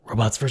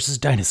Robots vs.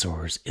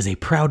 Dinosaurs is a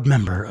proud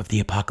member of the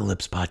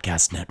Apocalypse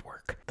Podcast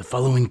Network. The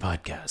following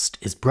podcast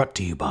is brought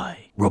to you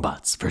by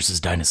Robots vs.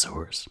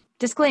 Dinosaurs.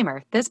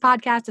 Disclaimer, this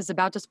podcast is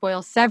about to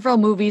spoil several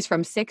movies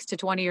from 6 to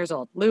 20 years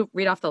old. Lou,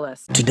 read off the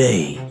list.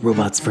 Today,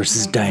 Robots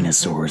vs.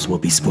 Dinosaurs will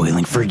be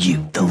spoiling for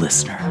you, the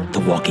listener,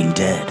 The Walking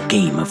Dead,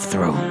 Game of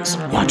Thrones,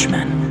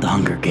 Watchmen, The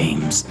Hunger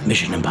Games,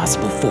 Mission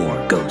Impossible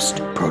 4, Ghost,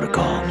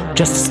 Protocol,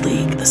 Justice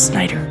League, The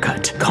Snyder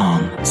Cut,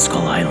 Kong,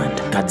 Skull Island,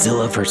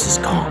 Godzilla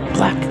vs. Kong,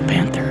 Black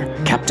Panther,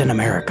 Captain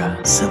America,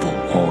 Civil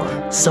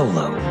War,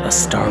 Solo, A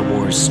Star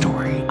Wars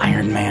Story,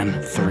 Iron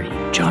Man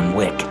 3, John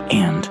Wick,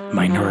 and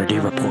Minority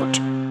Report.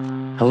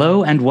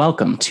 Hello and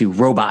welcome to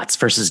Robots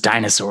vs.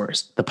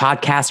 Dinosaurs, the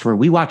podcast where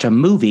we watch a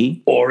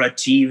movie or a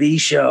TV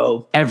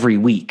show every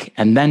week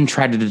and then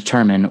try to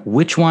determine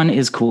which one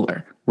is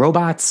cooler,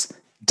 robots,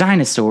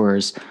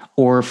 dinosaurs,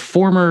 or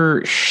former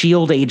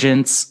S.H.I.E.L.D.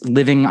 agents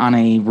living on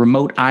a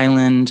remote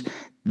island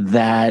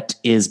that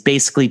is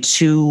basically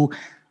two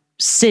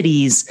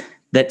cities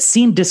that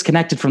seem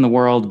disconnected from the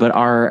world, but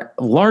are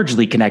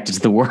largely connected to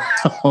the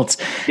world.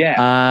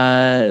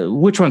 Yeah.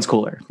 Which one's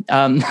cooler?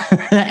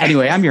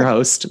 Anyway, I'm your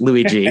host,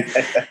 Luigi.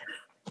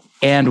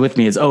 And with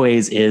me, as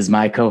always, is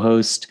my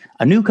co-host,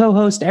 a new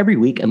co-host every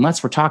week,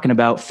 unless we're talking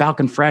about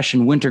Falcon Fresh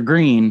and Winter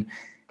Green,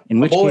 in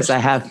which case I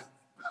have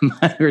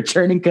my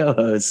returning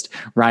co-host,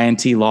 Ryan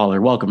T.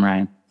 Lawler. Welcome,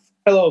 Ryan.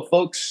 Hello,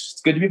 folks.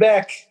 It's good to be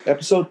back.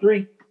 Episode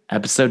 3.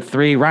 Episode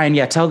 3.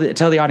 Ryan, tell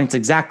the audience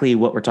exactly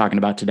what we're talking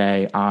about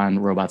today on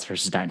Robots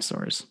vs.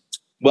 Dinosaurs.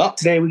 Well,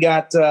 today we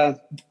got the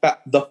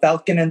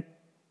Falcon and...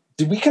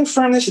 Did we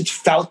confirm this? It's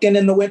Falcon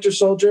and the Winter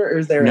Soldier? Or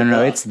is there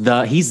No,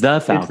 he's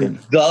the Falcon.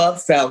 It's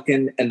the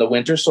Falcon and the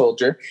Winter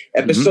Soldier.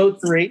 Episode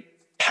 3,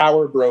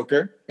 Power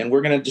Broker. And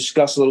we're going to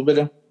discuss a little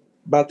bit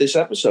about this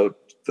episode.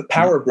 The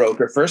Power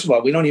Broker, first of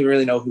all, we don't even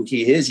really know who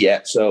he is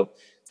yet. So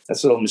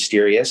that's a little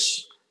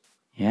mysterious.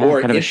 Yeah,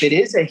 or if it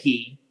is a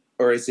he,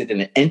 or is it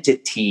an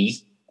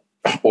entity,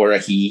 or a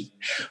he,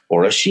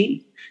 or a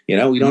she? You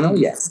know, we don't know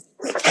yet.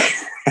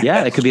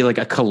 Yeah, it could be like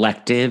a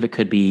collective. It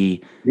could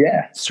be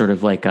sort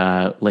of like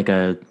a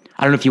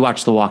I don't know if you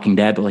watch The Walking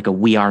Dead, but like a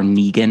We Are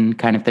Negan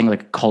kind of thing,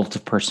 like a cult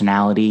of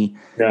personality.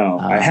 No,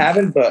 I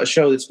haven't, but a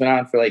show that's been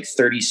on for like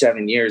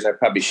 37 years. I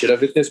probably should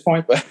have at this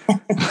point, but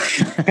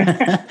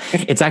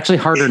it's actually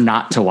harder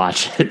not to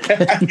watch it.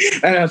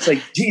 And I was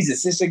like,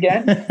 Jesus, this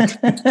again?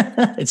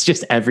 It's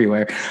just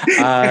everywhere.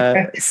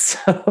 But this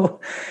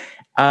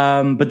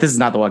is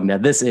not The Walking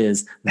Dead. This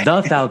is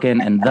The Falcon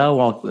and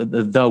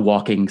the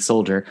Walking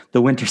Soldier,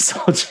 the Winter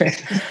Soldier.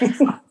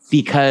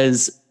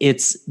 because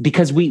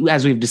we,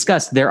 as we've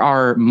discussed, there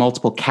are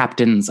multiple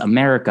Captains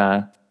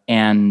America,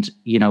 and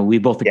we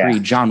both agree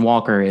John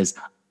Walker is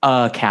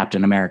a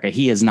Captain America.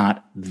 He is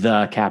not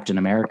the Captain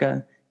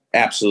America.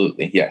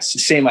 Absolutely, yes.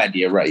 Same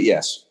idea, right?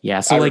 Yes.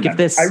 Yeah. So I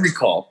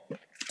recall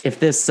if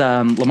this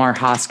Lamar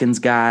Hoskins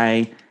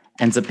guy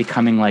ends up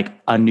becoming like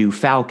a new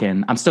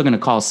Falcon, I'm still going to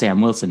call Sam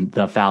Wilson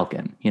the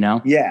Falcon.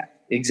 Yeah,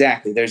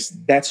 exactly.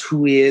 That's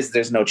who he is.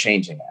 There's no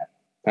changing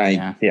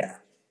that.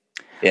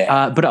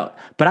 Yeah. But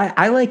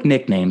I like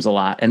nicknames a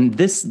lot, and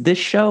this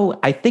show,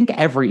 I think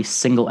every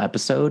single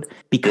episode,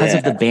 because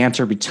of the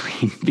banter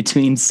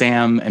between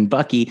Sam and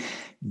Bucky,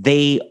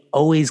 they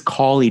always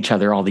call each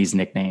other all these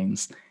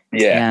nicknames.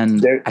 Yeah,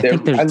 and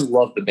I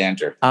love the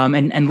banter.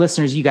 And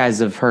listeners, you guys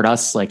have heard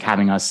us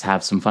having us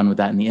have some fun with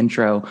that in the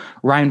intro.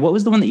 Ryan, what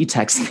was the one that you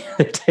texted the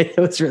other day?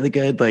 That was really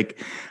good. I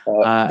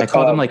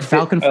called them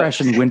Falcon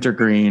Fresh and Winter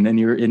Green, and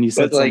you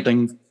said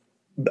something.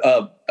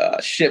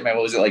 Shit, man,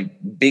 what was it, like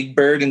Big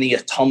Bird and the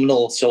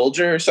Autumnal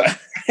Soldier or something?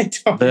 I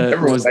don't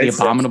remember. Was the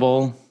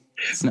Abominable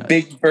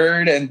Big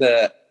Bird and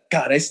the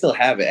God? I still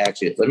have it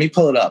actually. Let me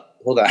pull it up.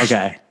 Hold on.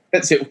 Okay,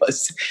 yes, it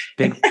was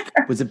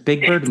Was it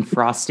Big Bird and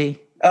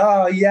Frosty?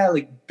 Oh yeah,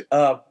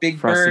 Big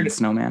Frosty Bird, the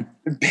Snowman.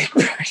 Big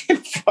Bird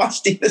and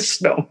Frosty the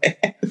Snowman.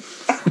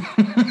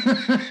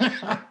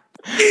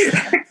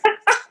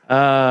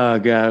 Oh,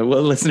 God.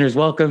 Well, listeners,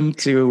 welcome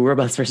to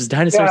Robots vs.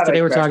 Dinosaurs.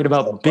 Today we're talking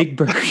about Big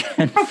Bird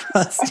and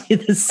Frosty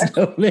the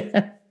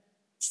Snowman.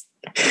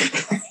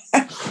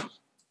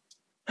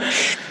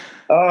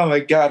 Oh, my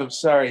God. I'm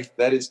sorry.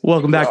 That is...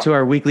 Welcome back to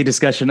our weatly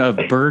discussion of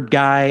Bird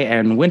Guy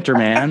and Winter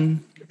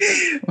Man.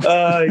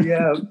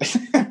 Yeah.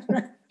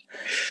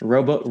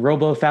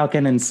 Robo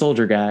Falcon and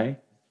Soldier Guy.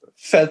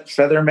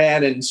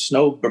 Featherman and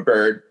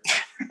Snowbird.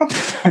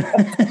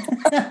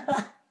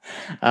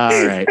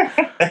 All right.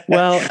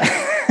 Well,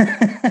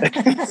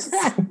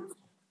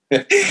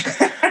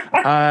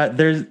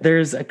 there's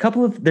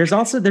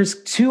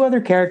two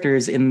other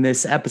characters in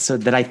this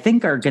episode that I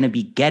think are going to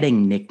be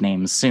getting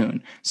nicknames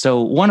soon.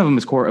 So one of them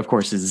is, of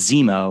course, is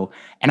Zemo,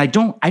 and I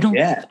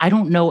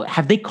don't know.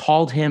 Have they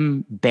called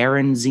him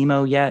Baron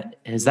Zemo yet?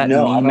 Has that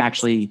name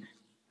actually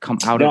come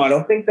out? No, I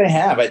don't think they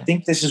have. I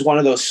think this is one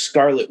of those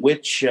Scarlet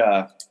Witch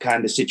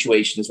kind of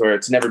situations where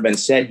it's never been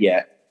said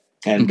yet,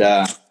 and.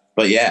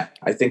 But yeah,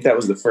 I think that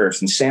was the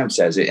first, and Sam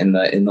says it in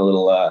the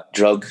little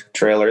drug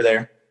trailer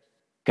there.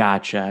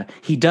 Gotcha.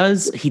 He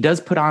does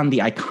put on the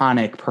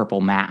iconic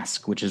purple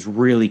mask, which is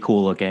really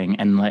cool looking,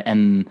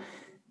 and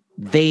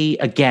they,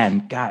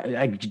 again,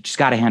 I just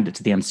got to hand it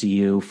to the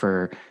MCU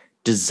for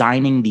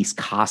designing these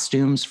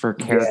costumes for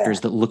characters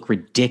that look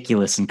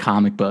ridiculous in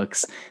comic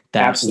books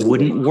that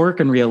wouldn't work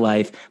in real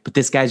life. But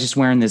this guy's just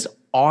wearing this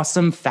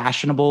awesome,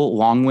 fashionable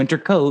long winter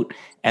coat,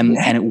 and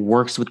it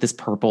works with this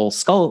purple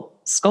skull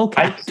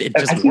cap. It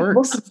just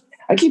works.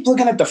 I keep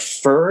looking at the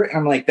fur, and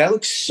I'm like, that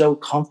looks so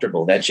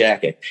comfortable, that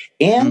jacket.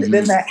 And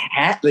then that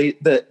hat,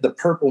 the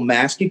purple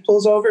mask he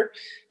pulls over,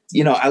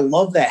 you know, I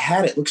love that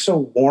hat. It looks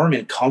so warm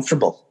and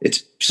comfortable.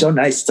 It's so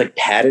nice. It's like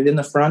padded in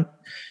the front.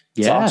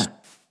 It's awesome.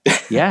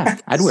 Yeah,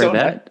 I'd wear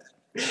that.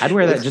 Nice. I'd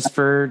wear that just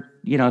for,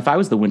 you know, if I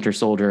was the Winter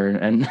Soldier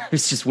and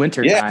it's just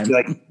winter time.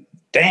 Like,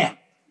 damn,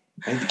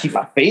 I need to keep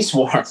my face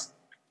warm.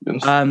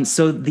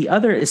 So the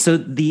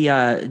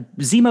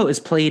Zemo is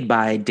played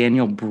by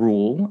Daniel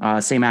Bruhl,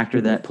 same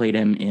actor that played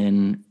him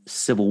in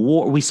Civil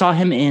War. We saw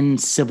him in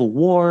Civil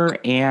War,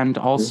 and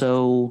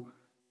also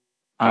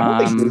I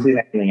don't think he was in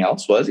anything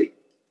else, was he?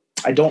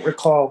 I don't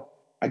recall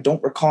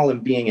him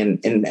being in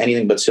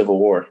anything but Civil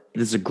War.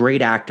 This is a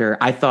great actor.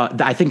 I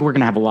think we're going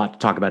to have a lot to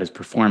talk about his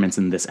performance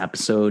in this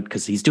episode,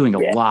 because he's doing a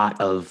lot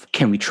of,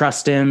 can we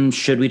trust him?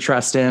 Should we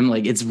trust him?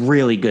 Like, it's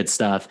really good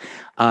stuff.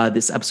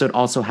 This episode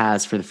also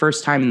has, for the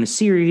first time in the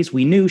series,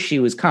 we knew she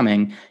was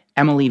coming,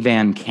 Emily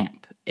Van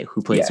Camp,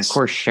 who plays, of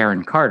course,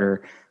 Sharon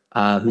Carter,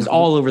 who's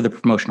all over the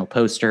promotional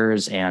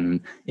posters.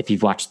 And if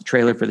you've watched the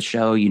trailer for the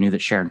show, you knew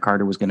that Sharon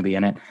Carter was going to be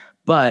in it.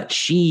 But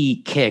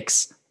she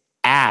kicks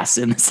ass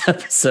in this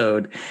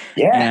episode.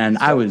 And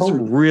I was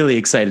really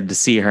excited to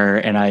see her.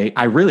 And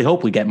I really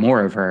hope we get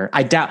more of her.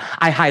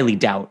 I highly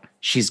doubt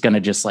she's going to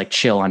just like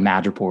chill on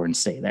Madripoor and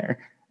stay there.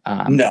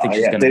 I think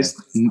she's going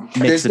to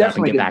mix it up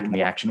and get back in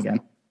the action again.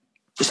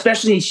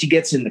 Especially she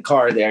gets in the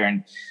car there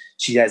and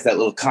she has that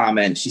little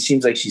comment. She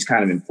seems like she's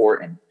kind of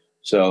important.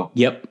 So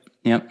Yep.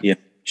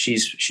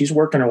 She's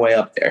working her way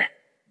up there.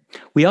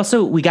 We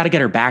got to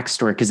get her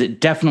backstory, because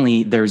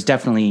there's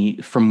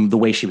definitely, from the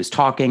way she was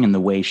talking and the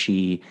way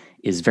she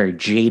is very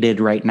jaded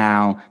right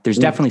now, there's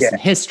definitely some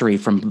history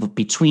from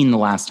between the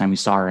last time we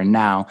saw her and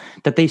now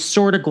that they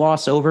sort of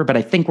gloss over, but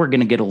I think we're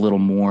going to get a little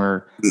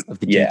more of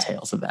the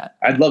details of that.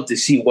 I'd love to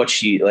see what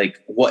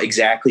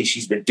exactly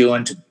she's been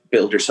doing to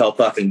build herself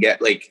up and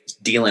get like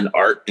dealing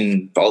art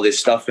and all this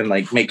stuff and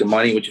like making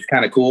money, which is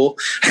kind of cool.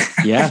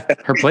 Yeah.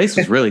 Her place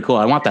was really cool.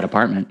 I want that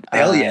apartment.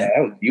 Hell yeah.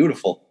 That was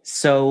beautiful.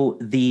 So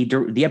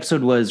the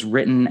episode was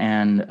written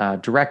and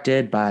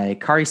directed by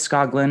Kari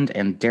Skogland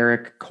and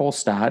Derek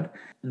Kolstad.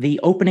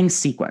 The opening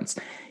sequence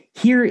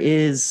here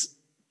is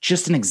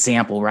just an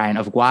example, Ryan,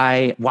 of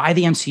why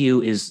the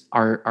MCU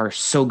are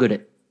so good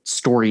at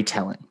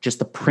storytelling, just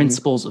the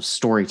principles of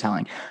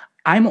storytelling.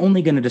 I'm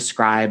only going to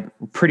describe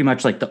pretty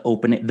much like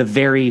the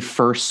very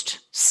first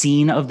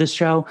scene of this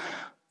show.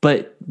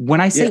 But when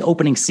I say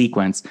opening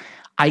sequence,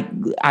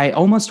 I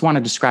almost want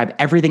to describe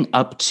everything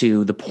up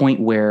to the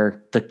point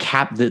where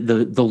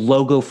the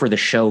logo for the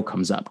show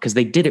comes up, because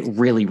they did it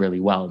really, really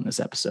well in this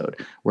episode,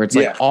 where it's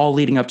like all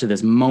leading up to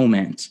this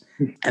moment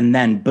and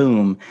then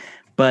boom.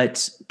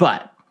 But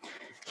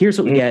here's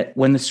what we get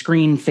when the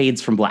screen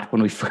fades from black,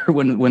 when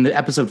the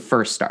episode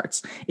first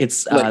starts.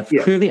 It's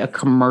clearly a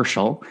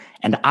commercial,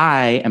 and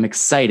I am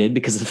excited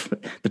because of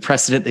the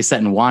precedent they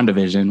set in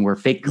WandaVision, where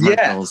fake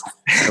commercials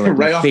are like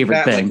right my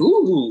favorite thing. Like,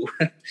 ooh.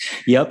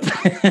 Yep.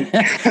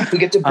 We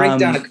get to break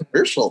down a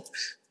commercial.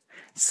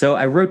 So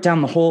I wrote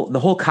down the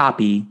whole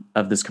copy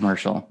of this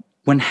commercial.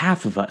 When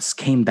half of us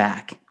came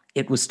back,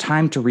 it was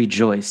time to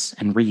rejoice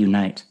and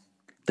reunite.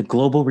 The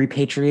Global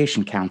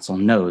Repatriation Council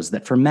knows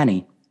that for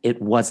many,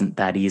 it wasn't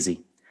that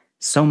easy.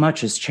 So much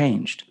has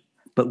changed,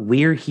 but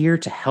we're here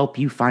to help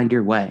you find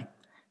your way,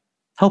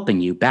 helping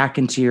you back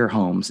into your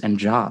homes and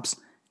jobs,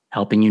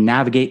 helping you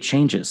navigate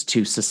changes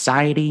to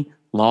society,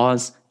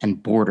 laws,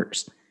 and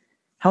borders,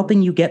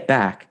 helping you get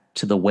back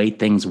to the way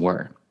things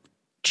were.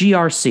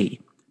 GRC,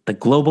 the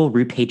Global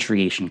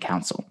Repatriation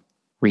Council.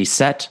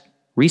 Reset,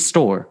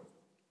 restore,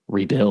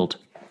 rebuild.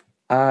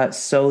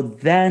 So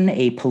then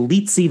a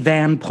Polizei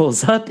van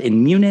pulls up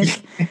in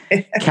Munich.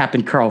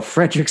 Captain Carl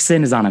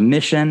Fredricksen is on a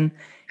mission.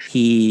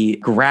 He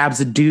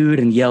grabs a dude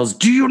and yells,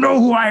 "Do you know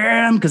who I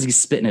am?" because he's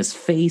spitting his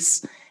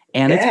face.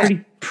 And it's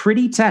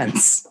pretty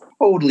tense.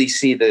 Totally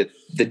see the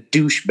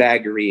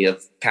douchebaggery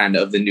of kind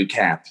of the new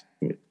Cap.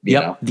 You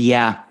know?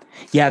 Yeah.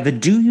 The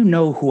 "Do you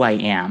know who I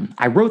am?"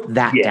 I wrote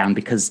that down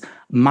because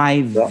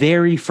my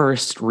very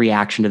first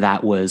reaction to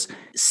that was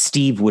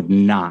Steve would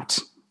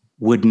not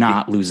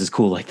lose his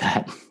cool like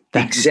that.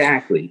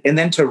 Exactly. And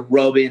then to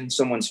rub in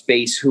someone's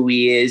face who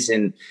he is.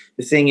 And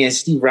the thing is,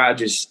 Steve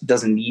Rogers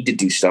doesn't need to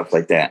do stuff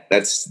like that.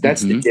 That's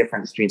the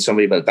difference between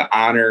somebody about the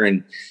honor,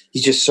 and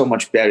he's just so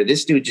much better.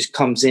 This dude just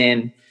comes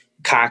in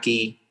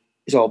cocky.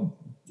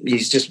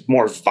 He's just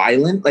more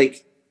violent.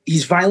 Like,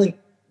 he's violent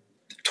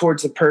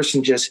towards the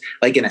person just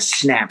like in a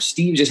snap.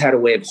 Steve just had a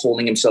way of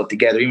holding himself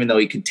together, even though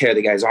he could tear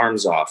the guy's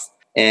arms off.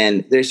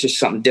 And there's just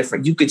something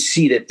different. You could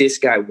see that this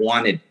guy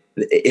wanted,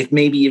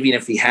 even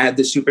if he had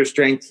the super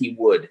strength, he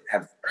would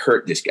have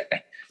hurt this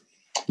guy.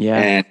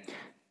 Yeah.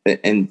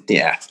 And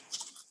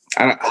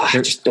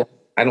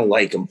I I don't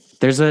like them.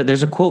 There's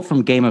a quote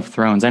from Game of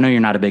Thrones. I know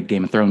you're not a big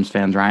Game of Thrones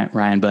fan,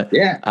 Ryan, but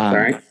yeah,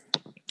 sorry.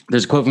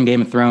 There's a quote from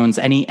Game of Thrones.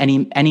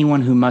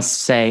 Anyone who must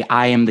say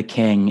 "I am the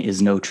king"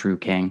 is no true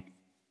king.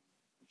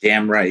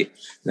 Damn right.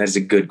 That's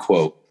a good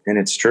quote, and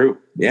it's true.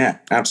 Yeah,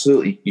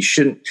 absolutely. You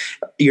shouldn't.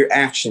 Your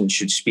actions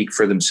should speak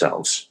for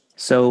themselves.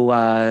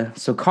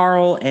 So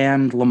Carl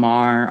and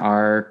Lamar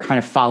are kind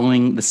of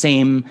following the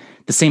same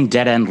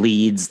dead end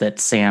leads that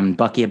Sam and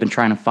Bucky have been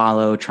trying to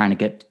follow, trying to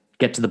get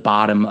to the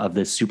bottom of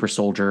this super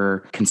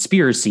soldier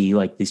conspiracy,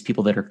 like these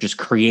people that are just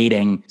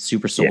creating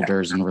super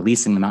soldiers and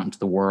releasing them out into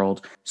the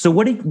world. So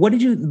what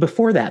did you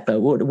before that though?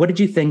 What did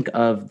you think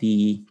of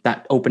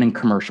that opening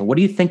commercial? What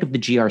do you think of the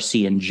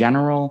GRC in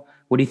general?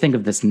 What do you think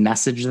of this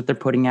message that they're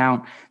putting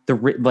out? Their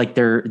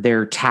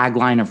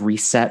tagline of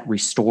reset,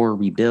 restore,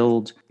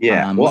 rebuild.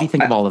 Yeah. What do you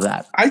think of all of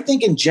that? I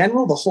think in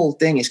general, the whole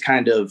thing is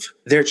kind of,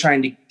 they're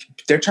trying to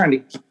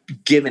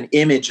give an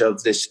image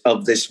of this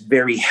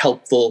very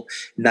helpful,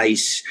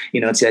 nice,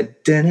 it said,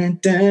 dun, dun,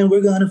 dun,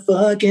 we're going to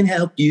fucking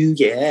help you.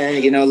 Yeah.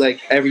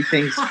 Like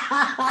everything's,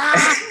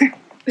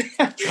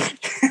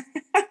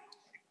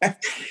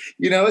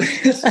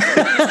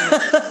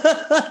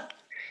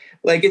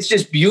 like, it's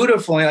just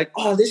beautiful. And like,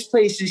 oh, this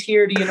place is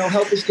here to,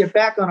 help us get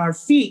back on our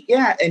feet.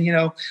 Yeah. And,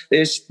 they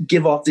just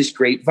give off this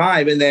great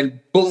vibe. And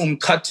then boom,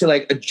 cut to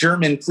like a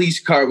German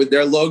police car with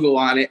their logo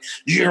on it.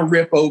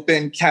 Rip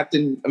open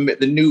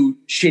the new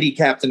shitty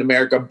Captain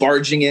America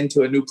barging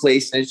into a new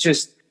place. And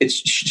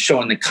it's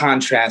showing the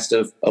contrast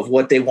of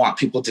what they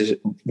want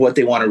what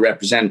they want to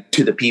represent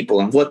to the people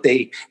and what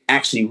they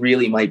actually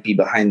really might be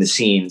behind the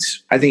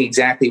scenes. I think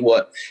exactly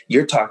what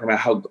you're talking about,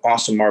 how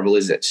awesome Marvel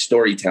is at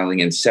storytelling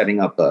and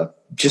setting up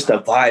just a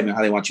vibe and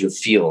how they want you to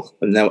feel.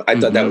 And I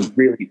thought that was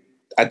really,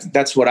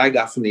 that's what I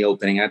got from the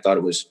opening. I thought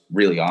it was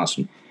really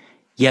awesome.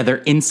 Yeah,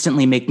 they're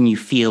instantly making you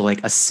feel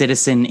like a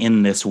citizen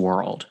in this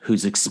world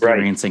who's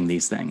experiencing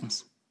these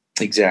things.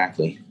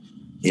 Exactly.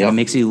 So it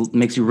makes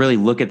you really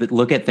look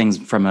at things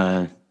from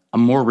a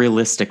more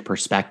realistic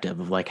perspective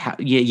of like how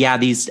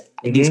these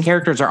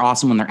characters are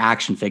awesome when they're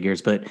action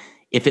figures, but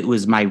if it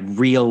was my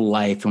real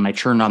life when I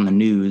turned on the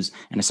news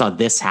and I saw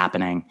this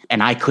happening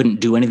and I couldn't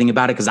do anything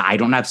about it because I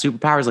don't have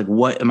superpowers, like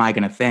what am I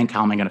going to think?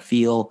 How am I going to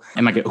feel? Who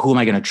am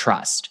I going to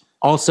trust?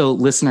 Also,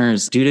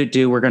 listeners,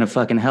 Do, we're going to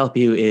fucking help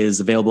you is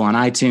available on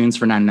iTunes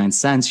for 99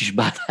 cents. You should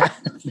buy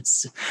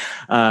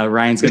that.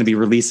 Ryan's going to be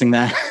releasing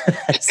that.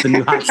 It's the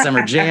new Hot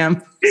Summer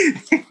Jam.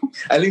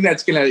 I think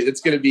it's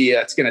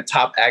gonna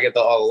top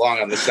Agatha All Along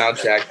on the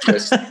soundtrack.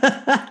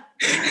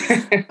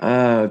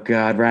 Oh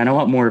God, Ryan, I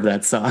want more of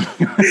that song.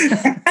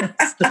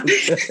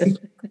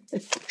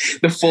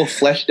 The full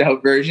fleshed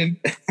out version.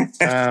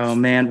 Oh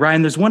man,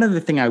 Ryan, there's one other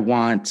thing I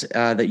want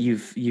that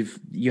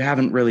you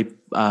haven't really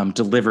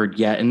delivered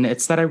yet, and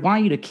it's that I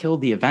want you to kill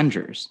the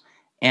Avengers,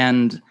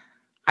 and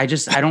I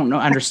don't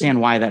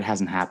understand why that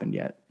hasn't happened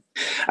yet.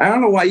 I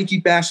don't know why you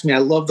keep asking me. I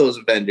love those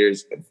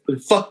Avengers.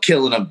 Fuck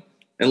killing them,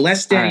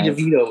 unless Danny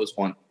DeVito was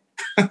one.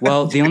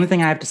 Well, the only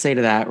thing I have to say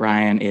to that,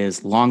 Ryan,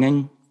 is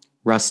Longing,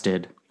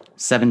 Rusted,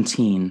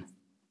 17,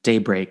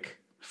 Daybreak,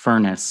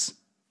 Furnace,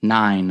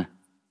 9,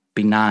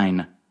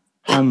 Benign,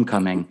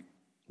 Homecoming,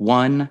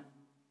 1,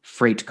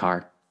 Freight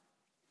Car.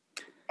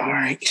 All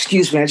right,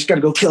 excuse me. I just got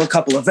to go kill a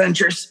couple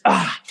Avengers.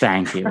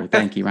 Thank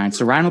you, Ryan.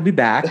 So Ryan will be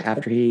back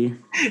after he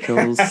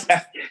kills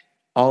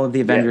all of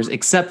the Avengers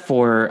except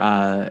for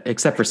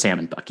Sam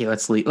and Bucky.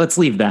 Let's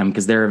leave them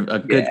because they're a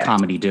good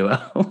comedy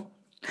duo.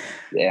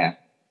 Yeah,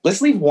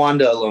 let's leave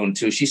Wanda alone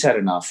too. She's had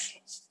enough.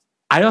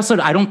 I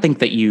don't think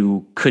that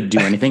you could do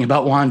anything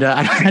about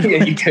Wanda.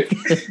 You could.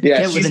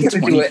 Yeah, she's going to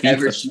do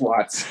whatever she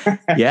wants.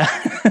 Yeah.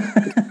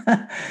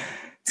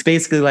 It's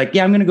basically like,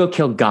 I'm going to go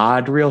kill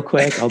God real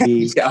quick. I'll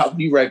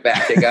be right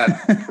back. I got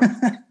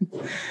it.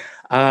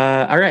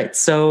 All right.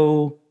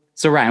 So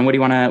Ryan, what do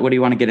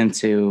you want to get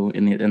into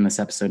in this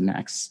episode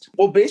next?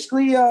 Well,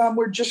 basically,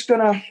 we're just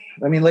gonna.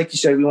 I mean, like you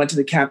said, we went to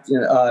the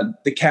captain.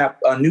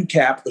 New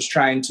Cap was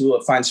trying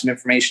to find some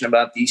information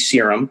about the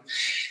serum. And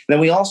then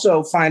we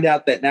also find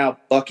out that now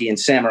Bucky and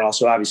Sam are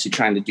also obviously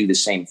trying to do the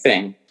same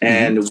thing,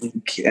 and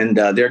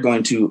they're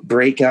going to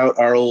break out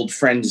our old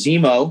friend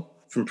Zemo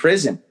from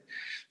prison.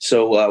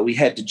 So we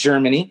head to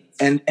Germany,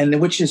 and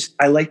which is,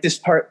 I like this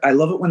part. I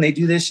love it when they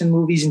do this in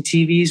movies and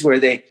TVs where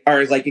they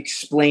are like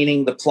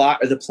explaining the plot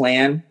or the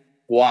plan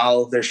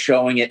while they're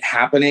showing it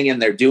happening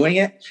and they're doing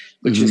it,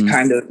 which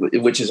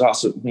is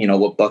also,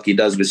 what Bucky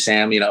does with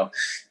Sam,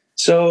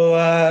 So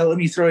let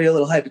me throw you a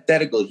little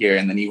hypothetical here.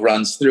 And then he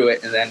runs through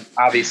it. And then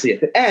obviously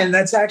at the end,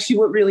 that's actually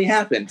what really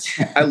happened.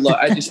 I'm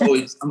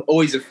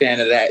always a fan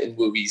of that in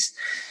movies.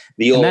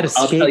 The old,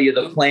 I'll tell you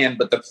the plan,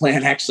 but the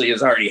plan actually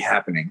is already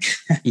happening.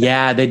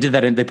 Yeah, they did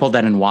that. They pulled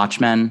that in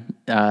Watchmen.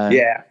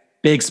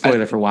 Big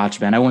spoiler for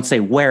Watchmen. I won't say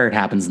where it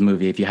happens in the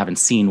movie if you haven't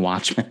seen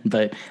Watchmen,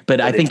 but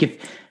I think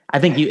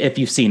if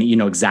you've seen it, you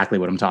know exactly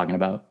what I'm talking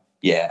about.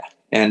 Yeah.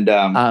 And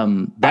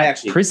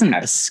that prison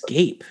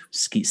escape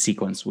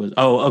sequence was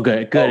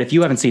good. If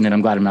you haven't seen it,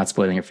 I'm glad I'm not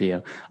spoiling it for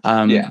you.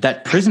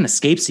 That prison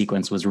escape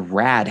sequence was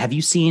rad. Have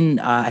you seen?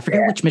 I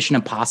forget which Mission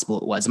Impossible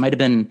it was. It might have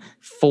been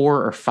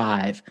 4 or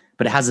 5,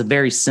 but it has a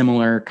very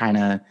similar kind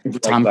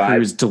of. Tom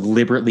Cruise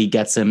deliberately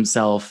gets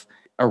himself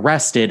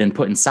arrested and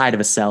put inside of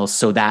a cell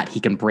so that he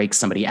can break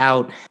somebody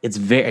out. It's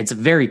a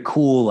very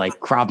cool, like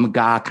Krav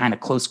Maga kind of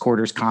close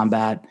quarters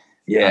combat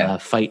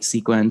fight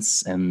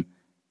sequence. And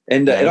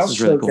it also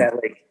shows really cool. that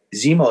like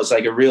Zemo is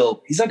like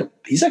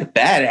he's like a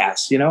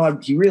badass, you know.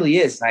 He really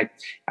is. And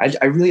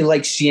I really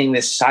like seeing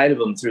this side of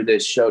him through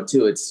this show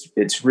too.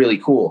 It's really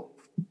cool.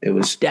 It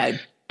was.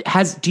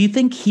 Do you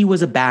think he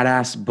was a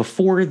badass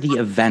before the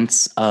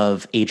events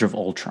of Age of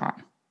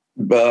Ultron?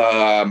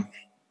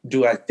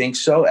 Do I think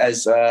so? I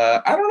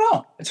don't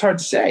know. It's hard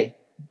to say.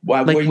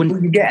 What are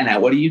you getting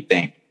at? What do you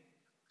think?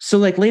 So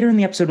like later in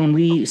the episode when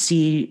we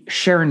see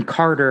Sharon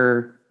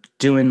Carter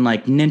doing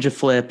like ninja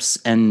flips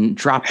and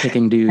drop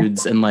kicking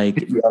dudes and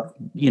like,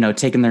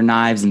 taking their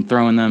knives and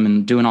throwing them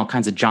and doing all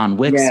kinds of John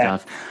Wick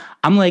stuff.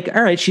 I'm like,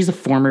 all right, she's a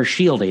former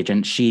SHIELD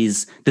agent.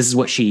 This is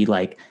what she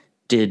like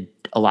did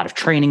a lot of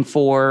training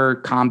for,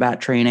 combat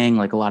training,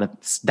 like a lot of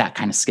that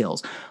kind of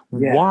skills.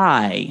 Yeah.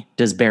 Why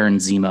does Baron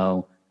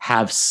Zemo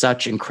have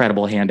such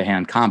incredible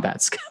hand-to-hand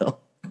combat skill?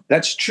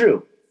 That's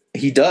true.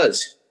 He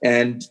does.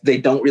 And they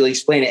don't really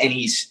explain it. And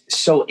he's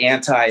so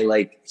anti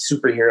like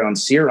superhero and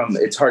serum.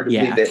 It's hard to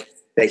believe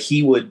that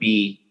he would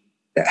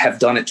have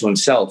done it to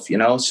himself, you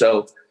know?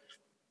 So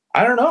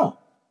I don't know,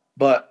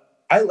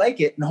 but I like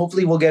it. And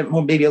hopefully we'll get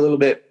maybe a little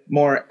bit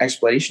more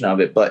explanation of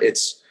it, but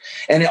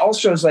and it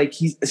also is like,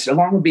 he's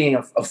along with being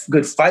a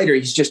good fighter,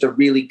 he's just a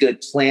really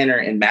good planner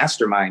and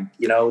mastermind,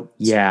 you know?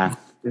 Yeah.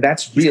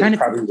 That's really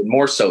probably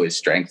more so his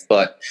strength,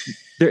 but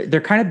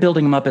they're kind of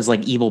building him up as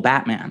like evil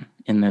Batman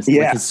in this.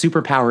 Yeah. Like his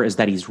superpower is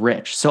that he's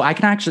rich. So I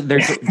can actually,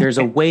 there's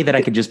a way that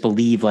I could just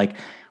believe like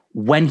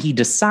when he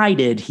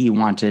decided he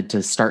wanted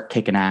to start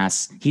kicking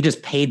ass, he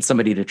just paid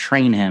somebody to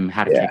train him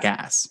how to kick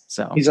ass.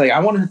 So he's like, I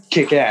want to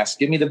kick ass.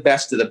 Give me the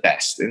best of the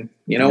best. And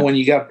you know, when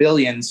you got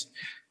billions,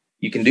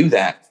 you can do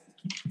that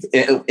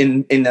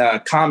in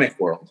the comic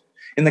world.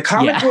 In the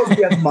comic world, if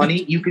you have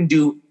money, you can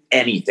do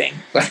anything.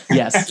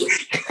 Yes.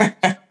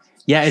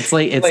 Yeah, it's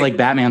like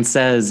Batman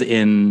says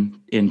in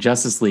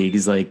Justice League.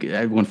 He's like,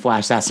 when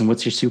Flash asks him,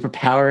 "What's your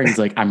superpower?" And he's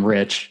like, "I'm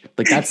rich."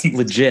 Like that's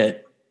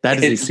legit.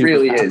 That is a superpower. It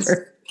really is.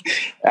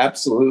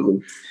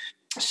 Absolutely.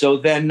 So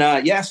then,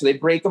 so they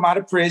break him out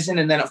of prison,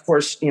 and then of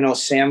course, you know,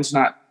 Sam's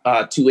not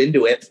too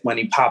into it when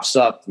he pops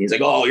up. He's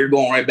like, "Oh, you're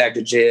going right back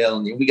to jail,"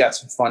 and we got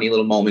some funny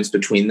little moments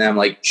between them,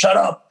 like, "Shut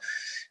up,"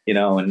 you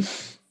know, and.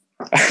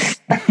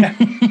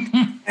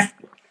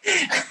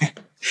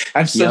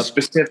 I'm so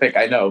specific,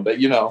 I know, but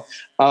you know.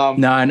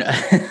 No, I know.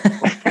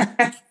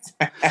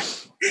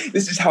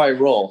 This is how I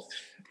roll.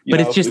 But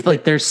it's just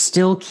like they're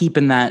still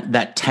keeping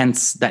that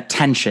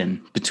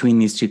tension between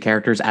these two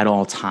characters at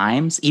all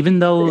times, even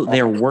though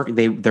they're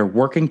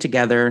working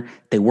together,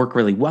 they work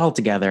really well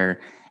together,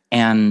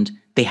 and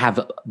they have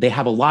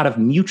a lot of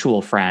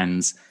mutual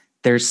friends.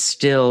 They're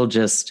still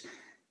just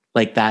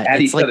like that.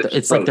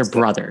 It's like they're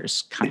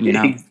brothers, you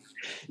know.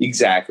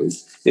 Exactly.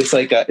 It's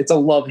like it's a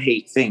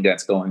love-hate thing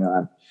that's going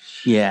on.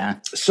 Yeah.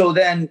 So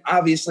then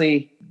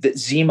obviously that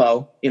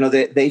Zemo, you know,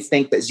 they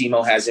think that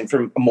Zemo has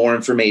more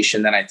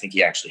information than I think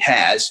he actually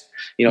has,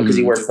 you know, because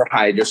he works for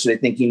Hydra. So they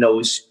think he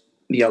knows,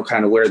 you know,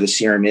 kind of where the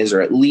serum is,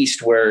 or at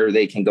least where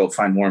they can go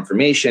find more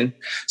information.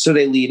 So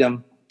they lead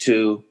him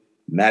to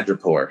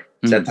Madripoor.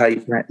 Is that how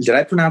did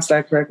I pronounce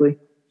that correctly?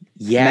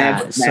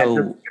 Yeah.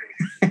 So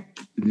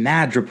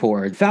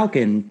Madripoor.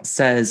 Falcon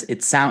says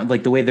it sounds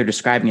like the way they're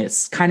describing it,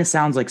 it kind of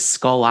sounds like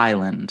Skull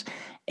Island.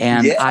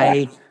 And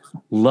I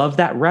love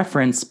that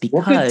reference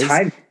because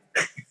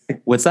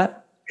what's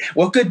that?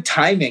 What good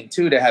timing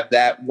too, to have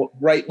that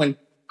right when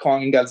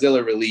Kong and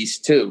Godzilla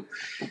released too.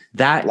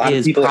 That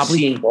is probably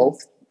seeing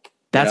both.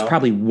 That's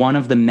probably one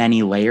of the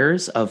many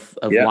layers of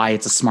why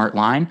it's a smart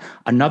line.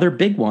 Another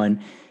big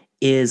one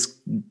is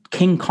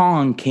King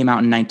Kong came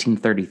out in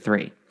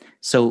 1933.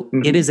 So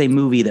it is a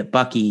movie that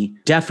Bucky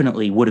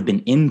definitely would have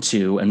been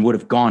into and would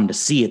have gone to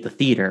see at the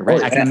theater,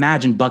 right? I can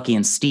imagine Bucky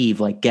and Steve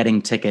like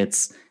getting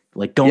tickets,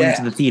 like going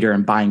to the theater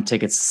and buying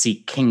tickets to see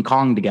King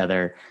Kong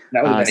together.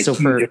 That would have been a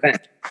huge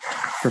event.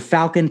 For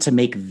Falcon to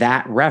make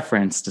that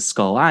reference to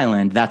Skull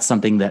Island, that's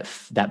something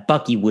that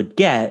Bucky would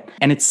get,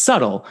 and it's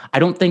subtle. I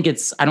don't think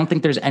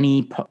there's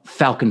any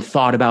Falcon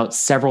thought about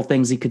several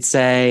things he could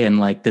say, and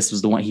like this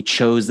was the one he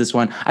chose. This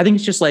one, I think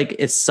it's just like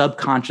a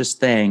subconscious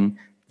thing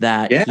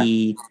that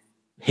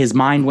his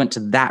mind went to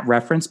that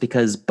reference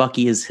because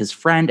Bucky is his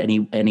friend, and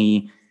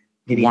he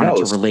wanted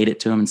to relate it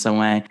to him in some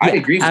way. I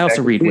agree. I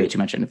also read way too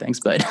much into things,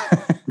 but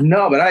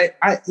no, but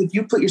I if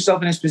you put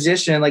yourself in his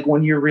position, like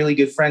when your really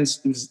good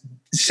friends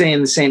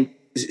saying the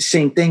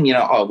same thing, you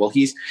know, oh well,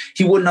 he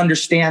wouldn't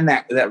understand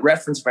that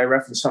reference if I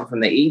referenced something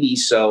from the 80s.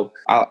 So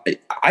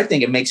I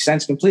think it makes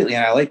sense completely,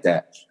 and I like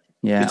that.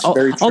 Yeah. It's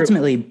very true.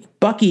 Ultimately,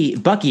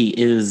 Bucky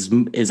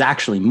is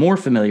actually more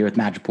familiar with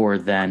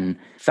Madripoor than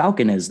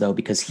Falcon is, though,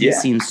 because he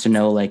seems to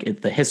know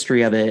like the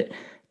history of it,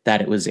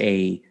 that it was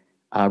a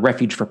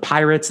refuge for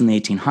pirates in the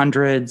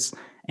 1800s,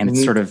 and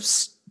it's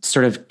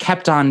sort of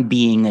kept on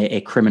being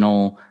a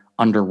criminal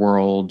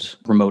underworld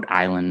remote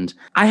island.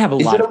 I have a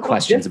lot of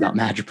questions about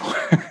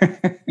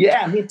Madripoor.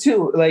 Yeah, me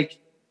too. Like,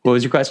 what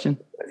was your question?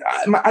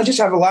 I just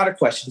have a lot of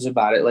questions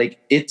about it. Like,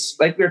 it's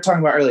like we were talking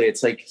about earlier.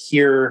 It's like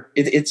here,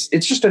 it's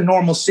just a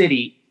normal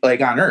city,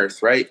 like on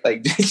Earth, right?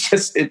 Like it's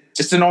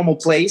just a normal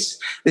place.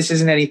 This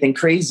isn't anything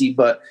crazy.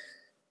 But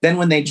then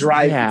when they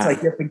drive, it's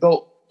like you have to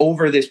go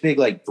over this big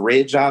like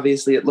bridge.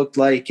 Obviously, it looked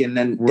like, and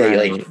then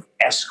they like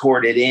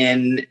escort it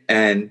in.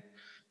 And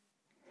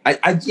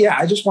I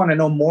just want to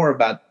know more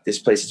about this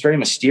place. It's very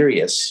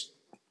mysterious.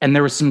 And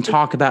there was some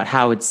talk about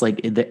how it's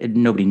like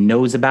nobody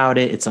knows about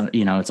it. It's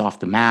it's off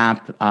the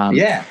map.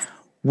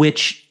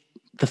 Which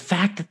the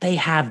fact that they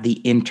have the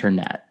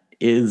internet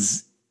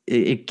is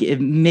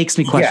it makes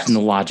me question the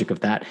logic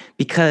of that,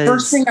 because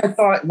first thing I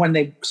thought when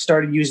they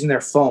started using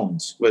their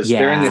phones was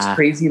they're in this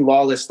crazy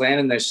lawless land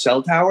and there's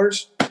cell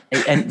towers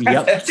and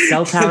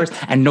cell towers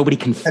and nobody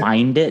can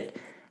find it.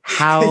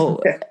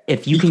 How,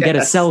 if you can get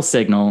a cell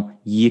signal,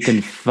 you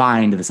can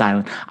find this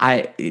island.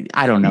 I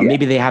don't know.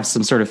 Maybe they have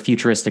some sort of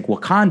futuristic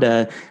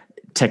Wakanda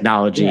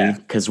technology,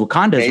 because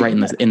Wakanda is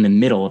right in the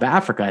middle of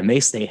Africa and they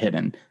stay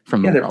hidden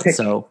from the world.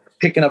 So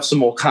picking up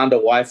some Wakanda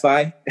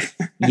Wi-Fi.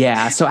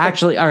 So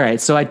actually, all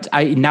right. So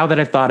I now that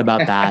I've thought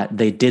about that,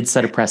 they did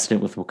set a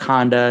precedent with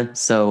Wakanda.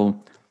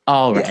 So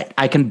all right,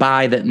 I can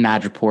buy that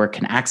Madripoor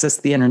can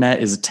access the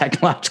internet, is a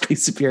technologically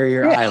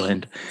superior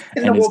island,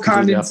 and is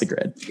completely off the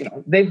grid.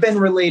 They've been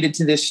related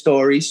to this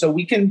story, so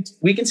we can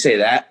say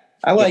that.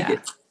 I like it.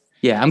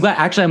 Yeah, I'm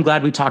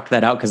glad we talked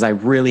that out, because I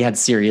really had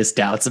serious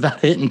doubts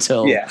about it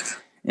until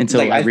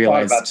I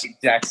realized thought about the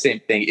exact same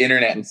thing: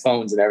 internet and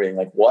phones and everything.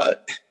 Like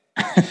what?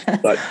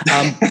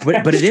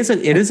 but it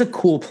is a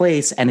cool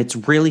place, and it's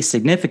really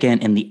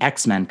significant in the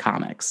X-Men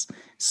comics.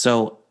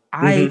 So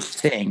I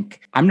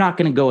think I'm not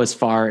going to go as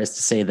far as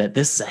to say that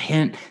this is a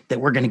hint that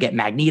we're going to get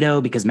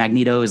Magneto, because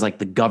Magneto is like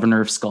the governor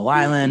of Skull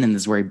Island, and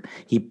this is where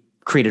he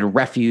created a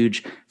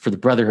refuge for the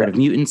Brotherhood of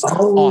Mutants.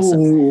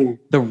 Awesome.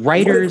 The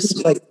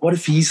writers, what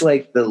if he's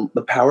like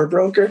the power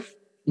broker?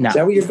 No, is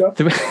that what you're going?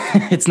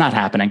 It's not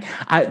happening.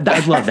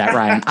 I'd love that,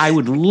 Ryan. I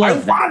would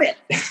love that. I want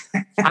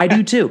it. I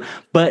do too,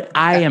 but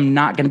I am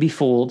not going to be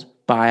fooled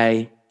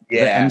by the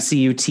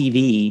MCU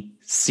TV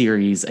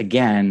series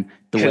again.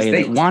 The way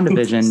that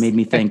WandaVision made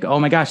me think, oh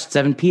my gosh, it's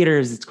Evan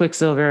Peters, it's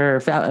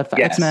Quicksilver,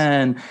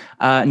 X-Men.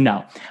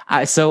 No.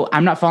 So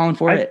I'm not falling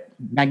for it.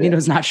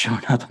 Magneto's not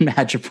showing up in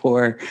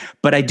Madripoor,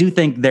 but I do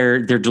think they're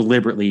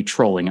deliberately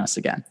trolling us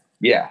again.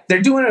 Yeah,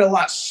 they're doing it a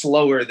lot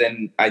slower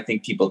than I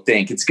think people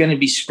think. It's going to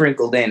be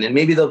sprinkled in, and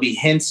maybe there'll be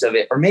hints of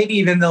it, or maybe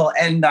even they'll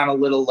end on a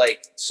little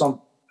like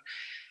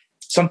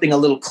something a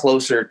little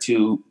closer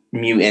to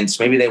mutants.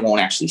 Maybe they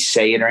won't actually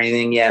say it or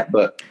anything yet,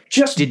 but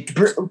just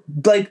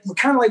like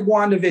kind of like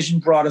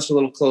WandaVision brought us a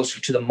little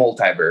closer to the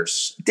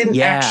multiverse. It didn't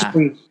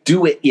actually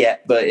do it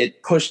yet, but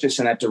it pushed us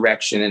in that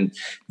direction. And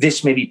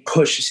this maybe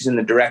pushes us in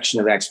the direction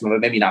of X-Men, but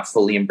maybe not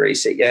fully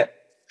embrace it yet.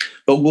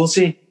 But we'll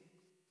see.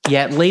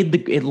 Yeah,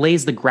 it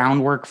lays the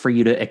groundwork for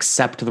you to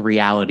accept the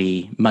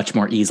reality much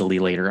more easily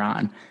later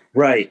on.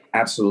 Right.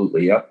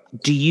 Absolutely. Yep.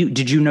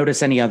 Did you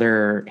notice any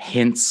other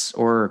hints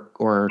or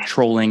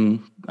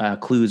trolling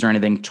clues or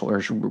anything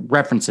or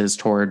references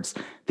towards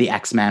the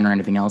X-Men or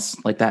anything else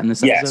like that in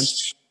this episode?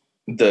 Yes.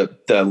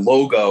 The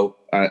logo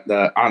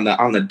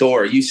on the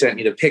door. You sent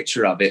me the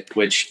picture of it,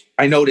 which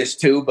I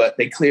noticed too. But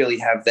they clearly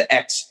have the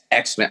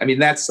X-Men. I mean,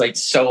 that's like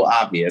so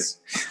obvious.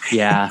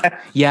 Yeah.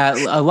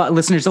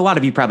 Listeners, a lot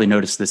of you probably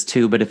noticed this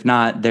too. But if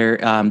not,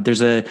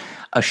 there's a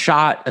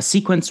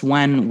sequence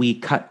when we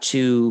cut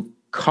to.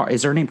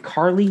 Is her name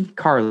Carly?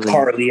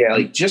 Carly, yeah.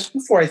 Like just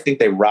before I think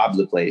they robbed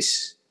the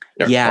place.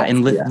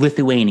 In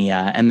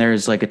Lithuania, and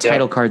there's like a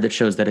title card that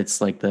shows that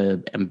it's like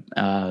the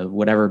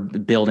whatever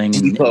building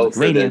in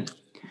Lithuania.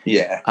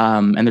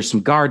 And there's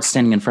some guards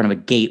standing in front of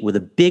a gate with a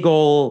big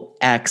old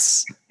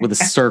X with a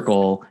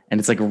circle, and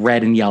it's like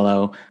red and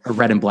yellow or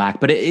red and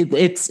black, but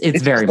it's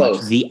very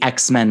much the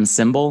X-Men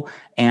symbol.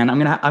 And I'm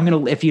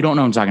gonna if you don't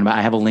know what I'm talking about,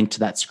 I have a link to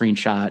that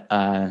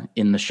screenshot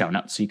in the show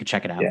notes, so you can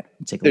check it out. And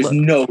take a look. There's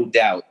no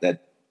doubt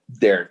that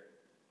they're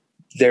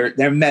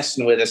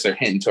messing with us or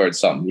hinting towards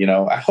something.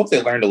 I hope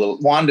they learned a little.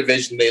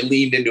 WandaVision, they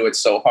leaned into it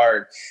so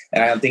hard,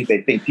 and I don't think they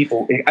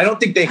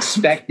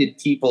expected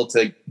people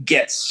to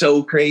get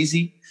so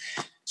crazy.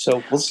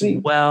 So we'll see.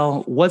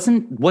 Well,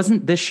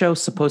 wasn't this show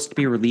supposed to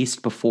be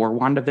released before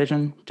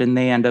WandaVision? Didn't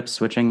they end up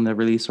switching the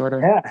release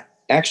order? Yeah,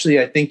 actually,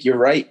 I think you're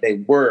right.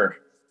 They were.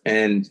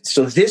 And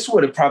so this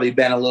would have probably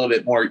been a little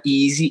bit more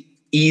ease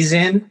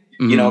in,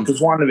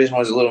 because WandaVision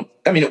was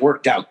it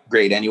worked out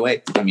great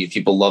anyway. I mean,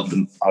 people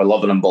are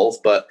loving them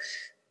both, but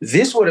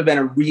this would have been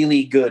a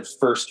really good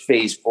first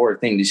phase 4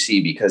 thing to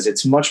see, because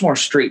it's much more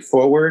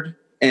straightforward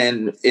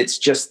and it's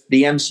just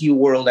the MCU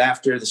world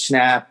after the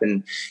snap,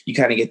 and you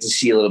kind of get to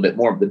see a little bit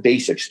more of the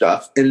basic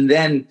stuff, and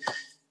then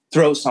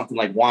throw something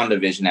like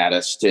WandaVision at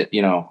us to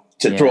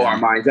throw our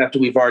minds after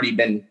we've already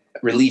been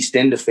released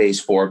into phase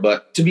 4.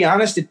 But to be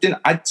honest, it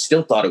didn't. I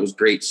still thought it was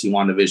great to see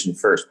WandaVision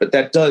first, but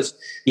that does,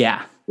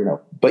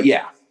 but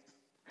yeah,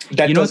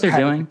 that you know what they're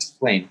doing?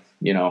 Explain,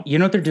 You know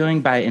what they're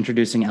doing by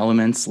introducing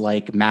elements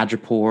like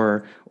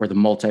Madripoor or the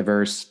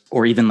multiverse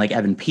or even like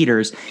Evan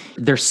Peters?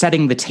 They're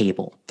setting the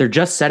table. They're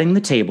just setting the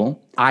table.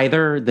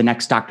 Either the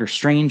next Doctor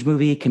Strange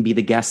movie can be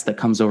the guest that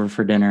comes over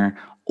for dinner,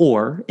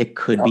 or it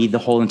could be the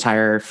whole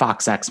entire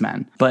Fox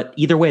X-Men. But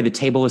either way, the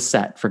table is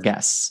set for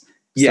guests.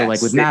 Yes. So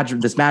like with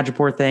this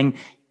Madripoor thing,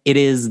 it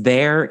is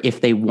there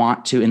if they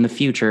want to in the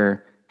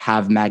future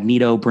have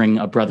Magneto bring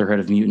a Brotherhood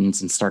of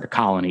Mutants and start a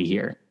colony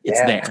here. It's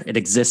there. It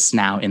exists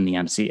now in the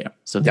MCU.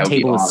 So the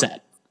table is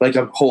set. Like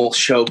a whole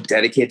show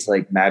dedicated to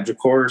like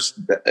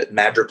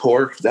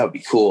Madripoor. That would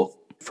be cool.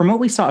 From what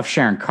we saw of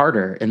Sharon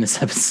Carter in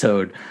this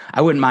episode,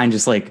 I wouldn't mind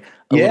just like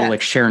a little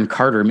like Sharon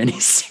Carter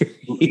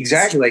miniseries.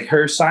 Exactly. Like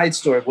her side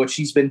story of what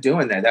she's been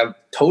doing there. That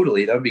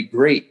would be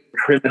great.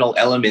 Criminal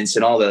elements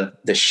and all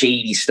the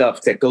shady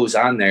stuff that goes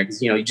on there.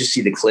 Because, you just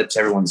see the clips.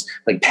 Everyone's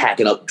like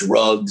packing up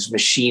drugs,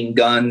 machine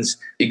guns,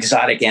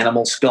 exotic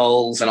animal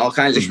skulls, and all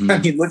kinds of,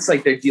 it looks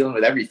like they're dealing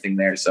with everything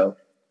there. So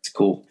it's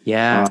cool.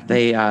 Yeah.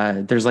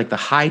 There's like the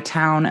high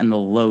town and the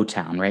low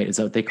town, right? Is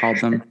that what they called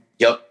them?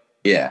 Yep.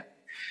 Yeah.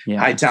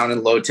 High town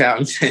and low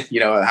town.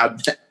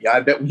 I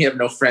bet we have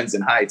no friends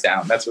in High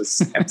Town. That's what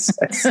Sam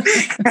says.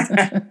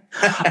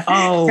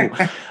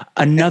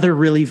 Another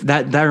really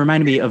that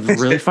reminded me of a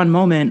really fun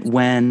moment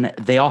when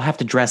they all have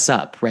to dress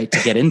up, right,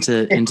 to get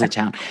into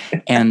town,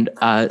 and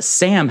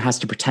Sam has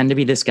to pretend to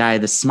be this guy,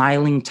 the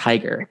Smiling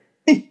Tiger.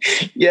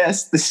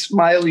 Yes, the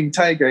Smiling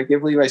Tiger. I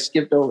can't believe I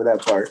skipped over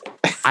that part.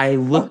 I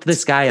looked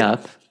this guy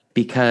up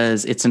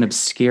because it's an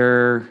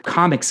obscure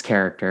comics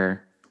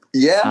character.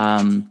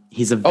 Yeah.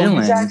 He's a villain.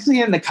 He's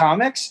actually in the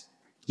comics?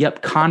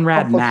 Yep,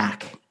 Conrad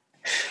Mack.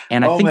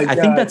 And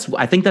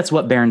I think that's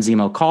what Baron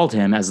Zemo called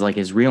him as like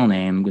his real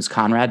name was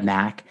Conrad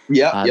Mack.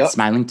 The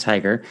Smiling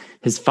Tiger.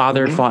 His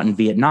father fought in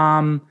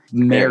Vietnam,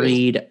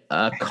 married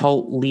a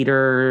cult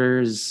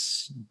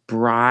leader's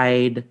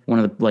bride, one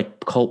of the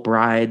like cult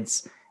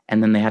brides,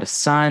 and then they had a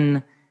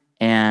son,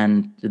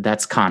 and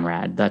that's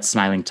Conrad. That's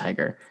Smiling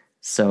Tiger.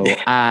 So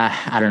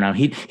I don't know.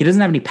 He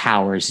doesn't have any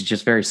powers. He's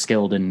just very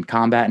skilled in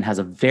combat and has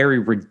a very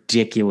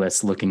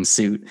ridiculous looking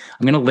suit.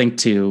 I'm going to link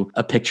to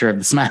a picture of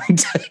the Smiling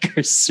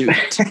Tiger suit.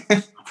 So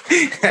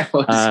you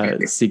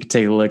can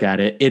take a look at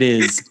it. It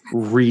is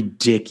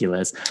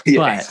ridiculous,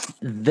 but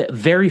the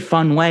very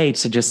fun way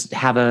to just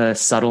have a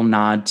subtle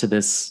nod to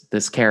this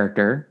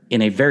character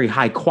in a very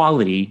high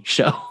quality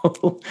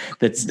show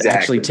that's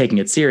actually taking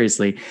it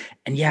seriously.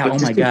 And oh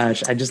my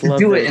gosh, I just love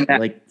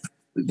it.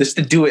 Just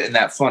to do it in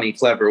that funny,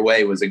 clever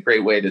way was a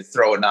great way to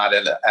throw a nod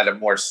at a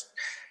more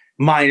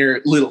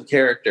minor little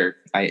character.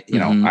 I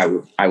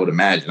would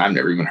imagine. I've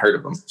never even heard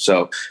of him,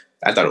 so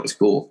I thought it was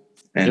cool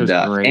and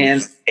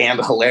hilarious.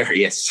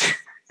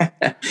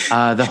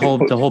 The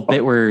whole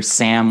bit where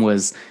Sam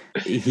was,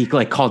 he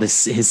like called his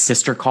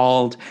sister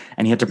called,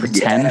 and he had to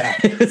pretend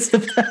it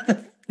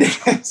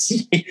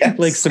was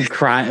like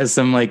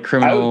some like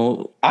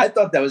criminal. I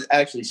thought that was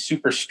actually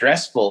super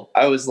stressful.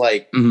 I was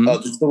like, oh,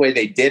 this is the way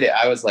they did it.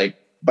 I was like,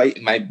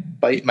 bite my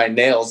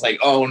nails. Like,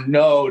 oh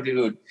no,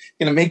 dude,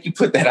 gonna make you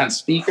put that on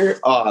speaker.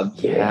 Oh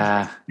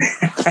yeah.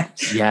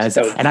 Yes.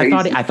 And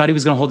I thought he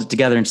was gonna hold it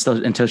together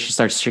until she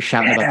starts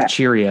shouting about the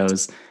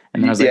Cheerios.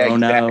 And then I was like, oh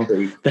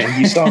exactly. No.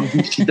 And you saw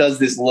she does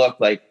this look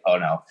like, oh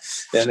no.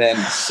 And then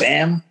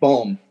Sam,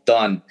 boom,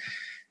 done.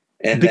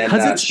 And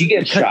then she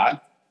gets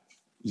shot.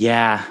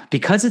 Yeah,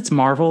 because it's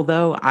Marvel,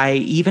 though, I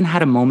even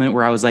had a moment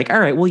where I was like, all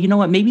right, well, you know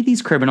what? Maybe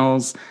these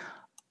criminals,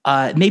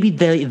 maybe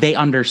they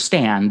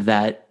understand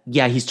that,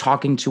 he's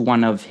talking to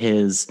one of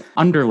his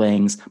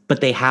underlings,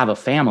 but they have a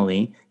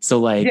family. So,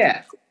 like,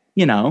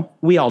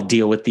 we all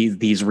deal with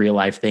these real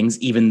life things,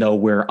 even though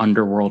we're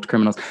underworld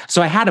criminals.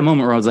 So I had a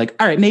moment where I was like,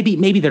 all right,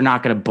 maybe they're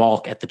not going to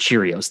balk at the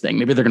Cheerios thing.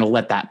 Maybe they're going to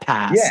let that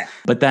pass. Yeah.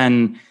 But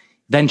then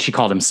she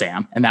called him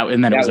Sam, and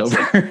then it was over.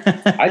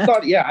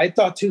 I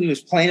thought too, he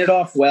was playing it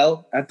off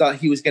well. I thought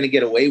he was going to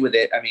get away with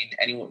it. I mean,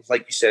 anyone,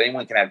 like you said,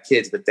 anyone can have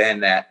kids, but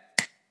then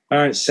all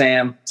right,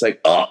 Sam, it's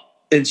like, oh,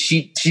 and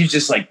she's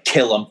just like,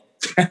 kill him.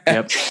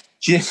 Yep.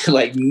 She's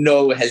like,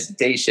 no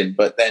hesitation.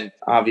 But then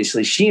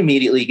obviously she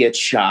immediately gets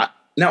shot.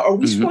 Now, are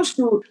we supposed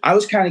to, I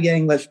was kind of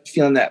getting the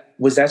feeling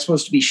was that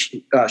supposed to be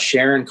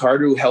Sharon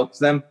Carter who helped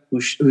them,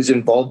 who's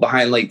involved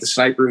behind like the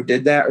sniper who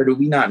did that? Or do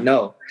we not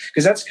know?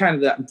 Because that's kind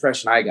of the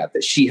impression I got,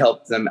 that she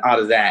helped them out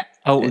of that.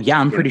 Oh, yeah,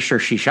 I'm pretty sure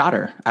she shot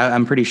her.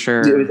 I'm pretty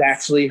sure. It was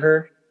actually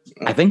her?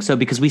 I think so,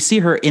 because we see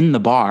her in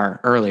the bar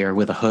earlier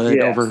with a hood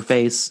over her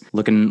face,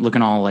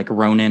 looking all like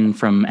Ronin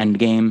from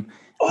Endgame.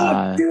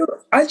 Oh, dude,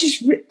 I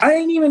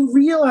didn't even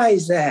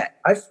realize that.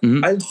 I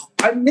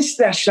missed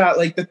that shot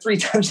like the 3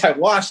 times I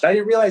watched. I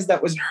didn't realize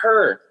that was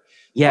her.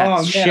 Yeah, oh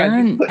man,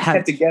 Sharon I put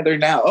that together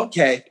now.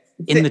 Okay.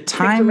 in the Things are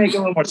time making a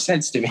little more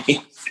sense to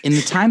me. in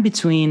the time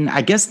between,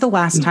 I guess the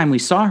last time we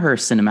saw her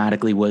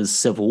cinematically was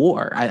Civil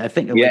War. I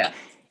think like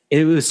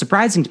it was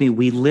surprising to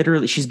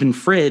me. She's been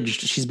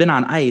fridged. She's been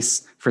on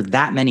ice for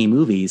that many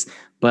movies,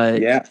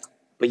 but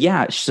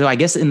yeah. So I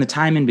guess in the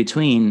time in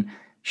between,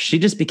 she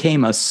just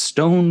became a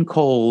stone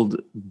cold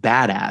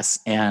badass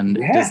and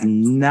does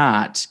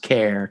not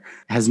care,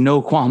 has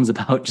no qualms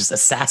about just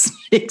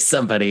assassinating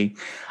somebody.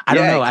 I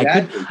don't know.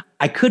 Exactly.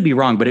 I could be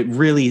wrong, but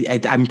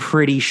I'm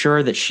pretty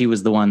sure that she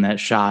was the one that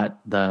shot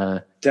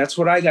the. That's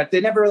what I got.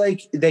 They never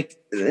they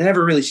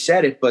never really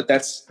said it, but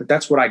that's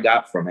what I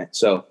got from it.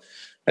 So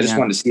I just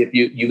wanted to see if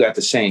you got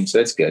the same. So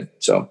that's good.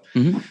 So,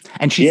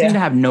 and she seemed to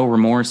have no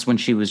remorse when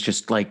she was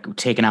just like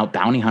taking out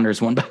bounty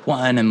hunters one by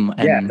one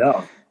and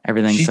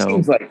everything. She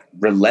seems like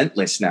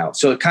relentless now.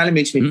 So it kind of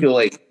makes me feel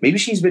like maybe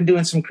she's been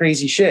doing some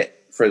crazy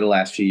shit for the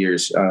last few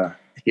years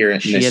here in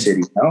this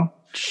city. No?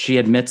 She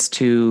admits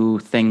to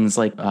things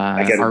like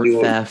art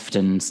theft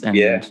and and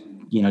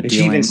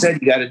she even said,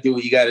 you got to do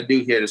what you got to do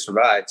here to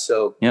survive.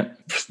 So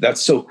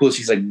that's so cool.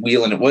 She's like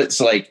wheeling it.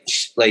 What's like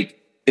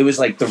it was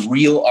like the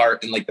real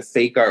art and like the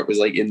fake art was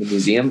like in the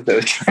museum.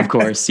 Of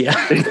course. Yeah.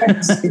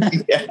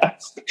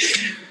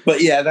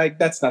 But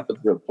that's not the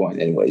real point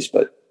anyways,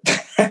 but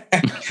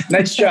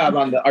nice job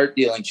on the art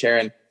dealing,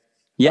 Sharon.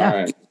 Yeah. All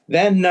right.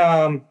 Then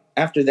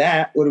after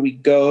that, where do we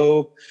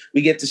go?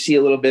 We get to see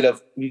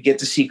you get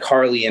to see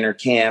Carly in her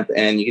camp,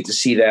 and you get to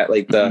see that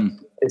like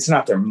it's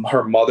not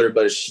her mother,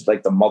 but it's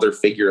like the mother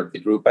figure of the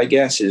group, I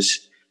guess,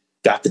 is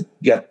got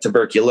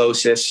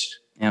tuberculosis.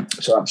 Yeah.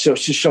 So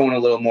she's showing a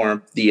little more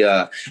of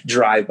the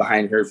drive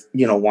behind her,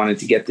 wanting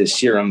to get this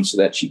serum so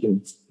that she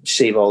can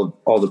save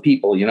all the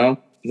people,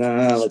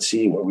 let's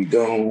see where we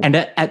go. And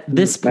at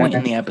this point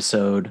in the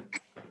episode,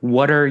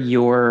 what's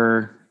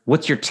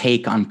your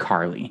take on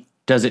Carly?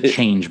 Does it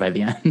change by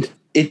the end?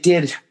 It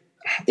did.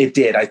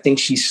 I think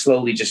she's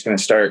slowly just going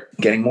to start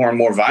getting more and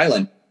more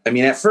violent. I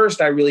mean, at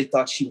first I really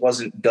thought she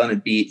wasn't going to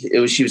be,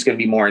 she was going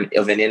to be more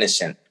of an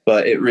innocent,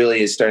 but it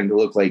really is starting to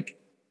look like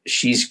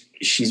she's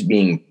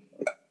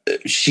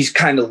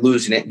kind of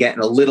losing it, getting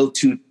a little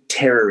too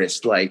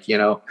terrorist-like,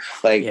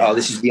 oh,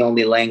 this is the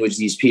only language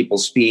these people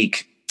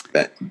speak.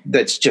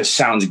 That just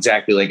sounds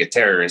exactly like a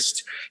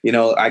terrorist.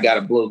 I got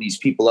to blow these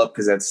people up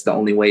because that's the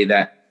only way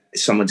that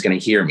someone's going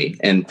to hear me.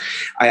 And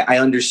I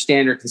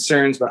understand her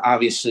concerns, but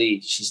obviously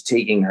she's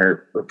taking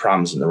her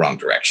problems in the wrong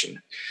direction.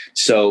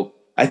 So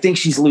I think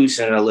she's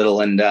losing it a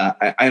little, and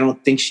I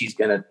don't think she's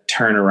going to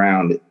turn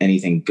around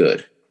anything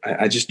good.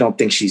 I just don't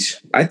think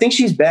I think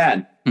she's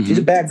bad. Mm-hmm. She's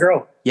a bad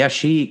girl. Yeah,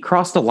 she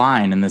crossed a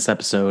line in this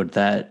episode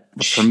that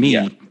for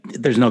me,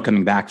 there's no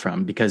coming back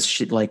from, because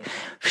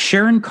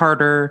Sharon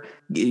Carter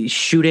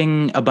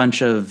shooting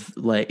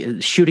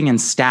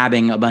and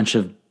stabbing a bunch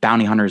of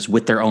bounty hunters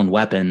with their own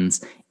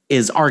weapons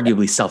is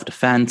arguably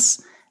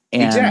self-defense.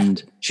 And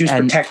exactly. She was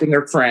protecting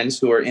her friends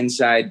who are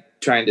inside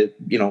trying to,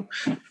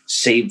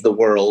 save the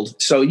world.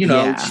 So, she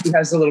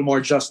has a little more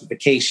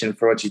justification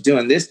for what she's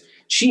doing.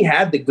 She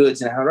had the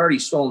goods and had already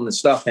stolen the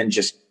stuff and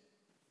just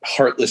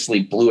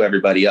heartlessly blew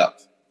everybody up.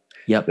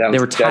 Yep. They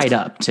were tied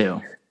up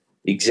too.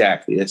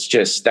 Exactly.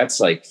 That's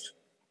like,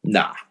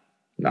 nah.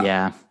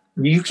 Yeah.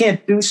 You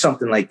can't do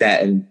something like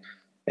that and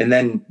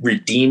then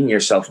redeem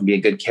yourself and be a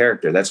good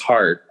character. That's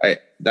hard.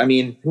 I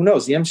mean, who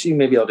knows? The MCU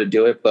may be able to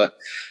do it, but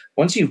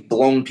once you've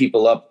blown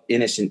people up,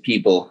 innocent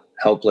people,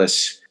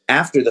 helpless,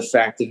 after the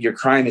fact that your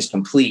crime is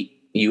complete,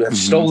 you have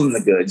stolen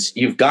the goods,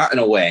 you've gotten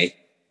away,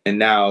 and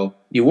now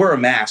you were a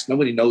mask.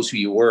 Nobody knows who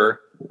you were.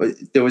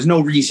 There was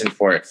no reason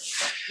for it.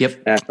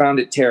 Yep. And I found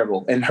it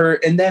terrible. And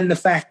then the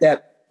fact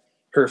that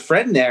her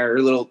friend there,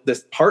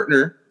 this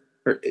partner,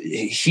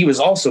 he was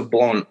also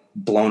blown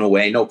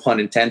away. No pun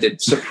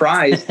intended.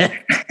 Surprised.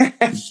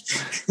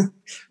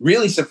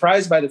 Really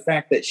surprised by the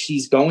fact that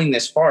she's going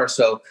this far.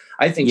 So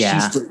I think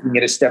she's taking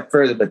it a step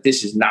further, but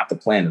this is not the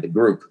plan of the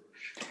group.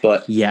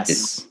 But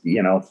yes,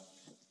 I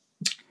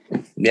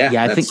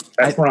think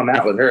that's where I'm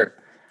at with her.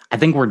 I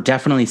think we're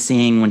definitely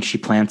seeing when she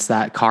plants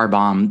that car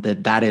bomb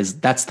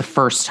that's the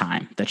first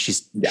time that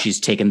she's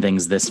taken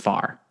things this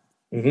far.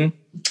 Mm-hmm.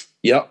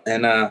 Yep.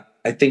 And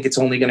I think it's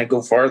only going to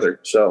go farther.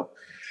 So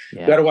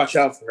you got to watch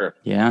out for her.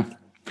 Yeah.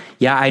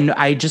 Yeah.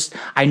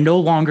 I no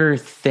longer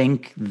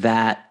think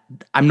that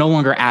I'm no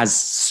longer as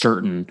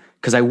certain,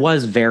 because I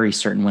was very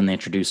certain when they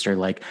introduced her,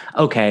 like,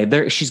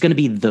 okay, she's going to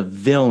be the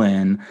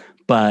villain,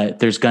 but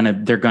they're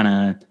going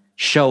to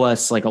show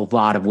us like a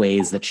lot of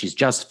ways that she's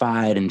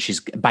justified. And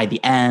by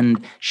the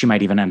end, she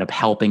might even end up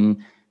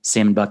helping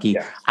Sam and Bucky.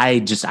 Yeah. I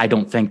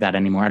don't think that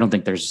anymore. I don't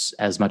think there's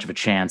as much of a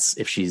chance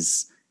if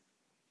she's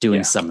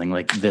doing something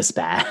like this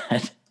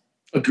bad.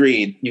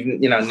 Agreed.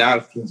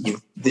 Now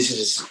this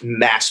is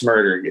mass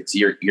murder.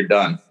 You're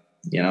done.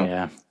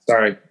 Yeah.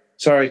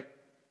 Sorry.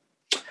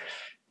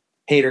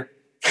 Hater.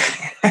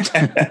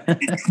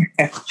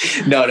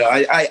 No.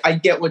 I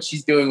get what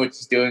she's doing,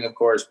 of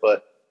course,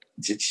 but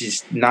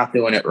she's not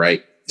doing it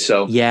right.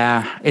 So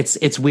yeah,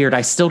 it's weird.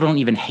 I still don't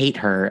even hate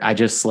her. I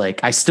just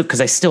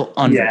because I still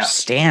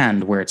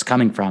understand where it's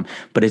coming from,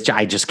 but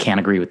I just can't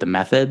agree with the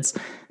methods.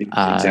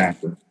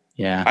 Exactly.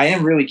 Yeah. I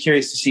am really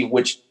curious to see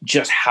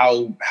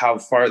how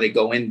far they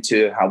go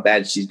into how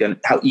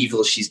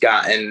evil she's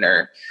gotten,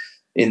 or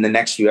in the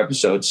next few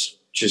episodes.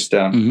 Just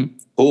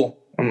cool.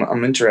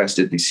 I'm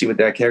interested to see what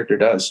that character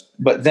does.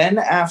 But then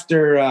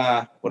after,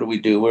 what do we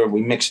do? Where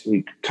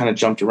we kind of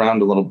jumped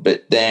around a little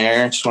bit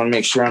there. Just want to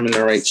make sure I'm in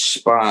the right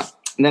spot.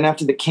 And then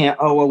after the camp,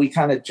 we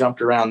kind of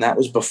jumped around. That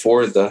was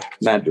before the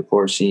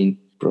Madripoor scene.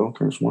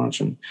 Broker's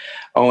watching.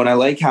 Oh, and I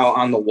like how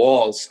on the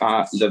walls,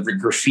 the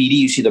graffiti,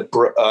 you see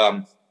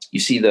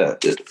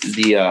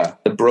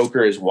the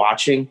broker is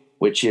watching,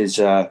 which is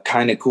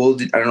kind of cool.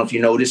 I don't know if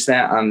you noticed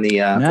that on the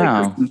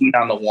graffiti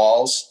on the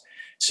walls.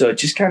 So it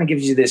just kind of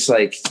gives you this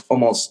like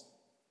almost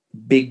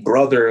Big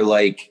Brother,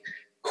 like,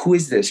 who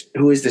is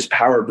this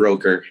power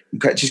broker?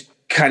 Just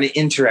kind of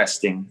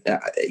interesting.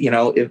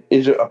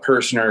 Is it a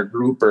person or a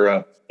group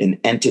or an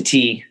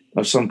entity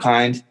of some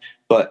kind?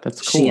 But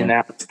that's cool. Seeing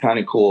that's kind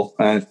of cool.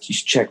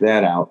 Just check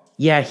that out.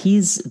 Yeah,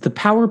 he's the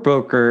power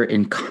broker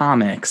in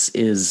comics.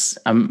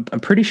 I'm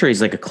pretty sure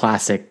he's like a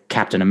classic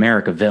Captain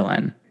America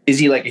villain. Is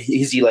he like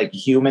a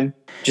human?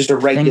 Just a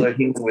regular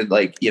human with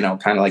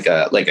kind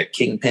of like a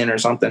kingpin or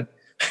something?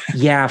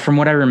 Yeah, from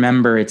what I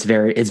remember, it's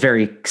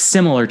very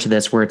similar to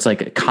this, where it's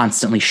like a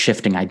constantly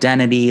shifting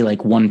identity.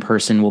 Like one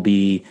person will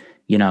be,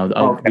 we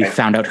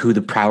found out who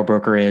the power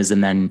broker is,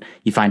 and then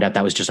you find out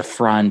that was just a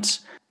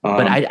front.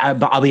 But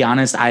I'll be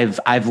honest, I've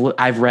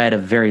read a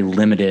very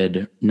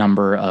limited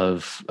number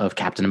of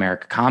Captain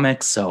America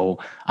comics, so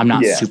I'm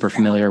not super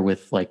familiar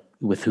with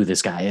who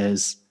this guy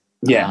is.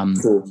 Yeah,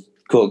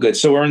 cool, good.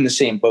 So we're in the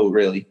same boat,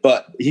 really.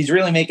 But he's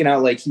really making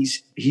out like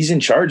he's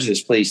in charge of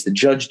this place. The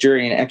judge,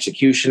 jury, and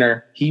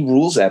executioner. He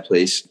rules that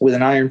place with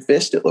an iron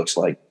fist. It looks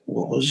like.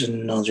 What was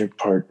another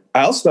part?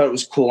 I also thought it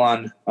was cool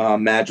on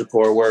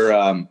Madripoor,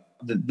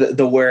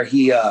 where where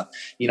he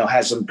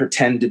has him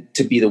pretend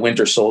to be the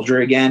Winter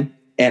Soldier again.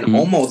 And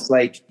almost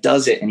like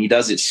does it, and he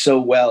does it so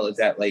well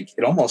that like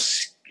it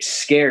almost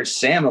scares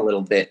Sam a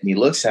little bit, and he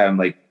looks at him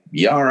like,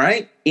 "You all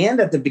right?" And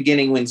at the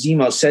beginning, when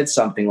Zemo said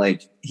something,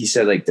 like he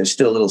said, like there's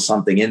still a little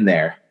something in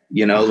there,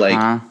 like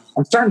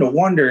I'm starting to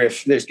wonder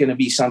if there's going to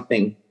be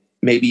something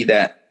maybe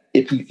that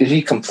is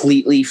he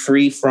completely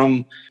free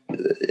from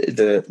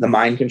the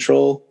mind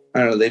control. I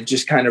don't know. They've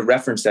just kind of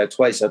referenced that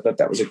twice. I thought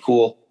that was a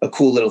cool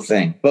little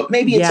thing. But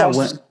maybe it's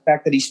also the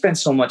fact that he spent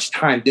so much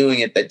time doing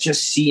it that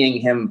just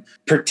seeing him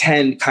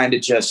pretend kind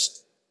of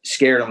just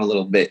scared him a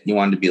little bit. You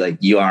wanted to be like,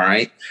 "You all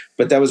right?"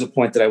 But that was a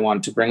point that I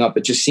wanted to bring up.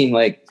 It just seemed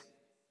like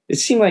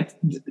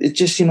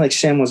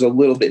Sam was a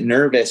little bit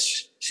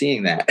nervous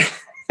seeing that.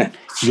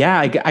 Yeah,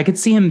 I could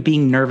see him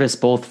being nervous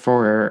both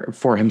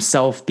for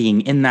himself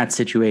being in that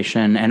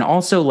situation, and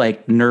also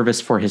like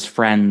nervous for his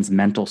friend's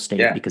mental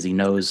state, because he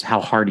knows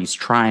how hard he's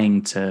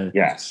trying to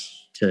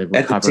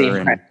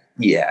recover.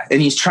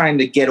 And he's trying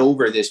to get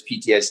over this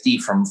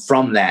PTSD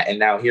from that, and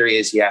now here he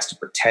is. He has to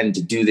pretend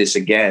to do this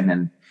again,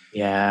 and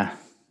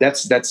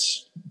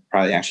that's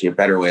probably actually a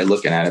better way of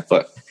looking at it.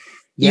 But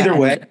either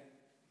way.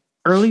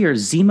 Earlier,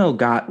 Zemo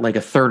got like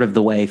a third of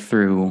the way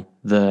through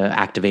the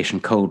activation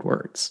code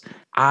words.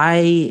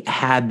 I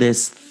had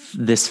this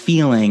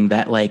feeling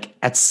that like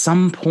at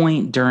some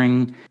point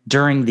during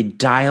the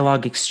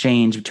dialogue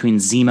exchange between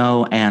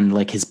Zemo and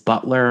like his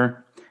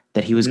butler,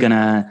 that he was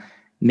gonna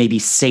maybe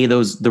say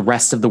the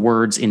rest of the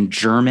words in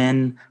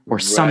German or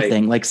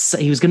something. Like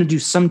he was gonna do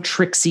some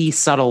tricksy,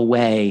 subtle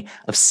way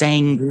of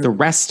saying the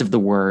rest of the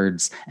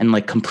words and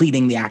like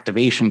completing the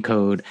activation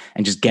code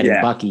and just getting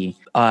Bucky.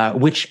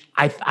 Which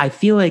I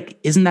feel like,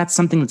 isn't that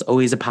something that's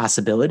always a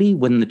possibility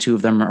when the two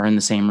of them are in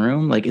the same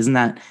room? Like, isn't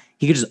that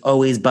he could just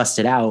always bust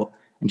it out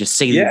and just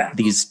say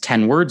these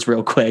 10 words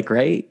real quick,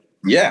 right?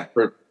 Yeah,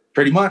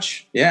 pretty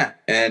much. Yeah.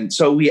 And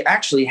so we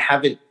actually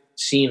haven't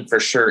seen for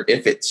sure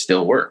if it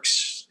still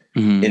works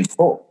in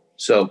full.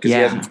 So,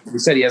 because he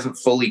said he hasn't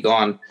fully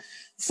gone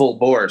full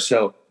bore.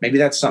 So maybe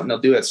that's something they'll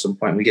do at some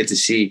point. We get to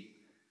see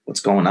what's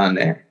going on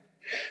there.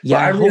 Yeah,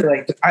 I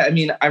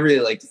really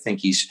like to think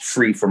he's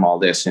free from all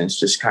this, and it's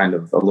just kind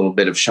of a little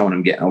bit of showing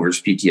him getting over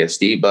his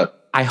PTSD.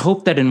 But I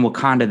hope that in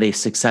Wakanda they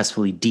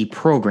successfully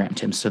deprogrammed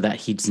him so that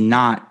he's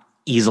not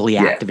easily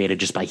activated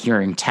just by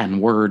hearing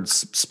 10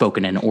 words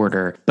spoken in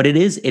order. But it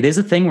is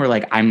a thing where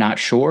like I'm not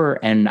sure,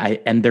 and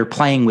they're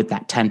playing with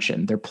that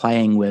tension. They're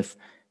playing with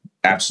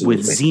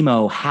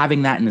Zemo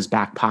having that in his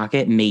back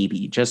pocket,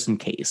 maybe just in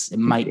case it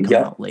might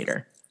come out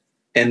later.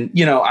 And,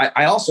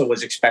 I also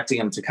was expecting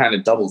him to kind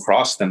of double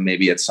cross them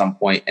maybe at some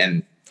point.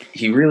 And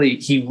he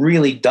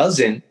really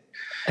doesn't.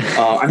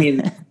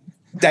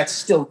 That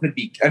still could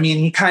be. I mean,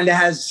 he kind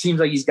of seems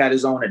like he's got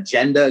his own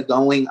agenda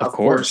going, of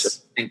course, at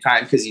the same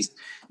time, because he's,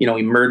 he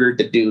murdered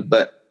the dude,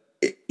 but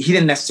he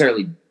didn't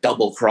necessarily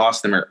double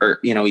cross them or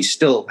he's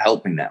still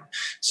helping them.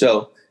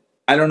 So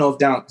I don't know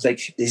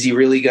if is he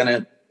really going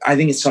to, I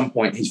think at some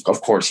point he's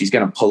going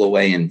to pull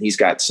away, and he's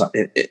got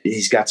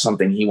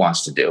something he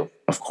wants to do.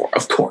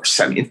 Of course.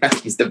 I mean,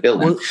 he's the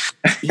villain. Well,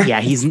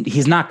 yeah,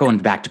 he's not going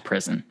back to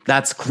prison.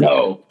 That's clear.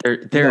 No,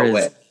 there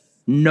is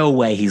no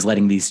way he's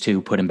letting these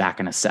two put him back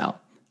in a cell.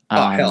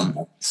 Hell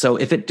no. So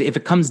if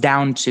it comes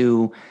down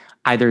to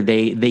either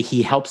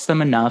he helps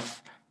them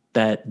enough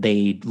that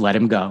they let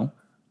him go,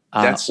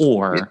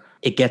 or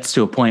it gets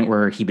to a point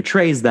where he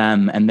betrays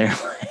them and they're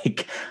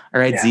like, all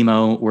right,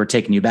 Zemo, we're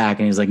taking you back.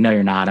 And he's like, no,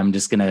 you're not. I'm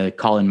just going to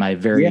call in my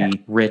very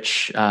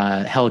rich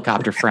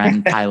helicopter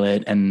friend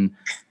pilot. And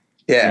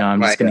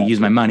I'm just going to use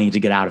my money to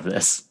get out of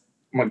this.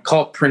 I'm going to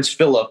call Prince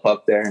Philip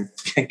up there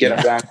and get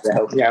him back to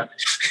help. Yeah.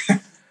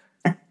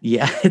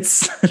 Yeah,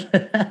 it's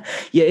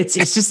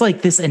just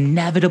like this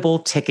inevitable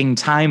ticking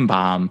time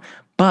bomb.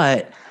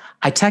 But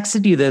I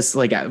texted you this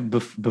like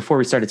before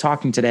we started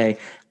talking today.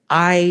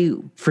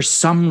 For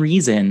some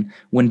reason,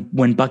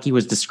 when Bucky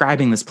was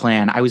describing this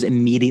plan, I was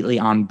immediately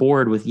on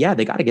board with,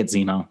 they got to get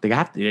Zemo. They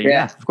have to.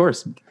 Yeah, of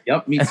course.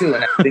 Yep, me too.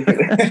 And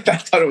I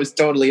thought it was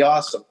totally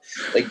awesome.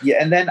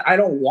 And then I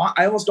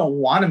almost don't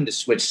want him to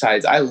switch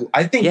sides.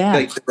 I think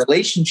like the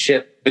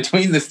relationship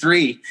between the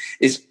three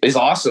is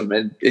awesome.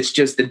 And it's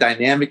just the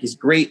dynamic is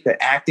great.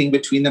 The acting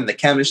between them, the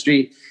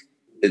chemistry,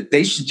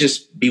 they should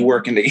just be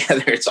working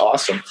together. It's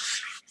awesome.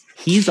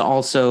 He's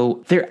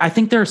also there. I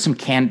think there are some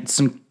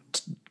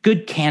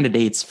good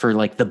candidates for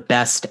like the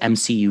best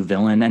MCU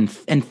villain, and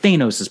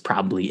Thanos is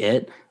probably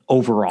it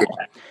overall.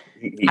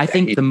 I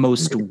think the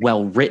most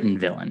well-written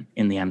villain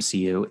in the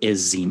MCU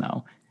is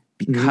Zemo,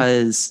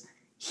 because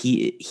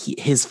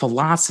his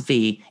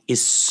philosophy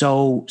is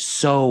so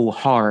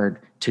hard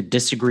to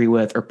disagree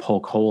with or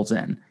poke holes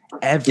in.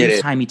 Every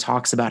time he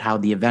talks about how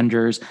the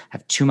Avengers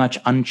have too much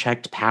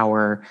unchecked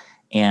power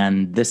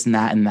and this and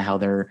that, and how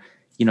they're,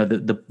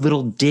 the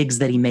little digs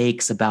that he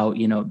makes about,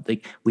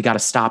 like, we got to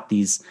stop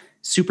these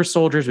super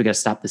soldiers, we got to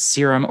stop the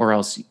serum, or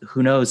else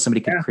who knows, somebody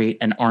could create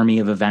an army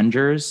of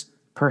Avengers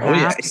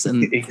perhaps.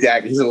 And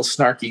exactly, his little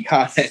snarky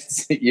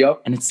comments.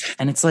 Yep. And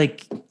it's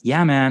like,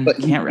 yeah, man,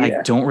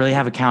 I don't really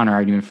have a counter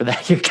argument for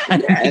that. You're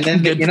kind of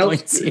making good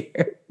points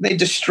here. They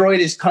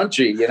destroyed his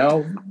country,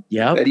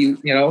 Yeah. That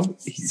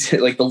he's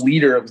like the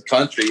leader of the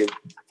country.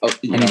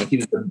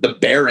 He's the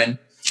Baron.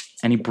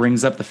 And he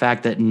brings up the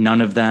fact that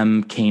none of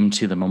them came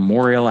to the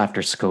memorial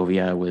after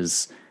Sokovia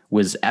was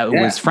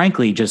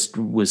frankly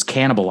was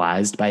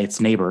cannibalized by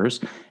its neighbors,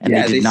 and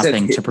they did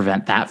nothing to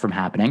prevent that from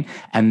happening.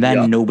 And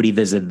then nobody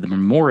visited the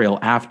memorial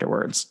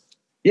afterwards.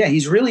 Yeah,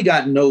 he's really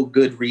got no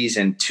good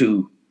reason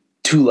to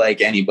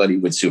like anybody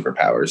with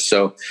superpowers.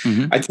 So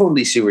I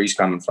totally see where he's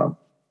coming from.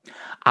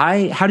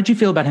 How did you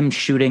feel about him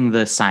shooting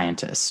the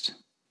scientist?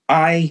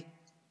 I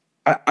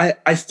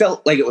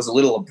felt like it was a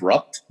little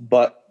abrupt,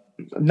 but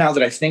now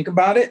that I think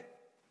about it,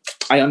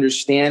 I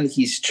understand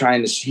he's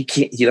trying to,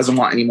 he doesn't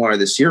want any more of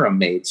the serum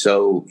made.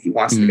 So he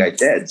wants the guy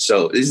dead.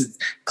 So this is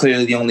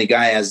clearly the only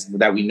guy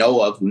that we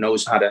know of who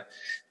knows how to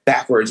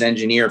backwards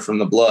engineer from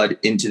the blood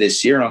into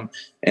this serum.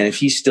 And if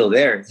he's still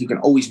there, you can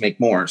always make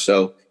more.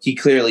 So he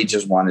clearly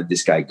just wanted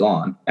this guy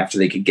gone after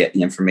they could get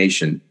the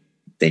information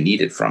they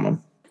needed from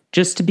him.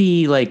 Just to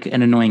be like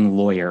an annoying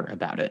lawyer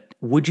about it,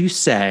 would you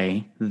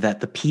say that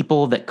the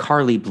people that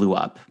Carly blew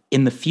up,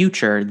 in the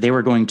future, they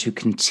were going to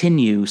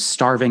continue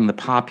starving the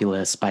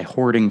populace by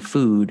hoarding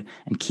food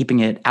and keeping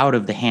it out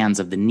of the hands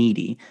of the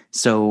needy?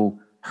 So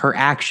her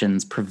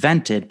actions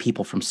prevented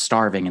people from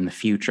starving in the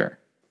future.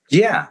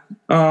 Yeah.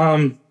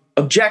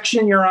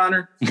 Objection, Your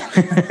Honor.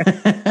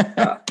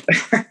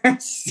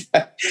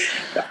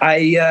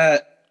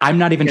 I'm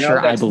not even sure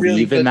I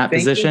believe in that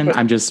position.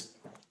 I'm just...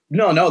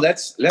 No,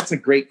 that's a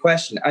great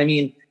question. I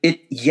mean,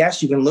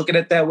 yes, you can look at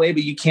it that way,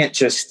 but you can't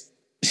just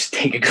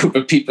take a group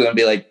of people and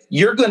be like,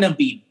 you're going to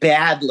be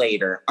bad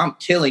later. I'm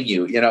killing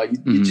you.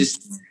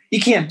 You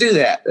can't do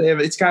that.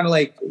 It's kind of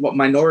like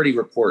Minority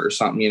Report or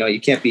something. You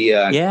can't be,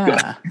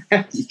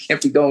 you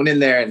can't be going in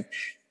there and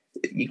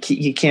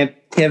you can't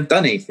have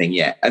done anything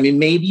yet. I mean,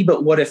 maybe,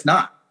 but what if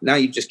not? Now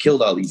you've just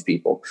killed all these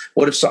people.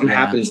 What if something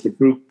happens? The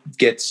group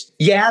gets,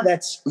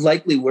 that's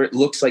likely where it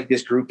looks like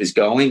this group is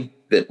going.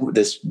 I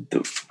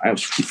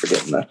keep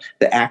forgetting the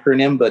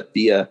acronym, but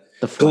the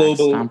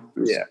global,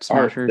 the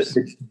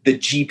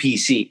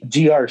GPC,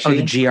 GRC. Oh,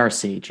 the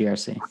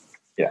GRC.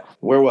 Yeah.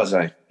 Where was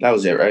I? That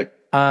was it, right?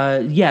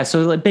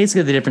 So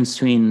basically the difference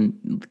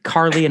between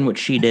Carly and what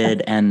she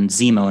did and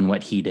Zemo and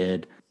what he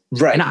did.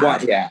 Right.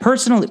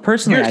 Personally,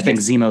 I think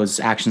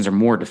Zemo's actions are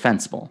more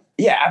defensible.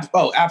 Yeah.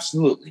 Oh,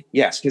 absolutely.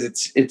 Yes.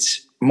 Because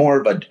it's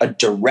more of a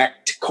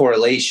direct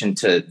correlation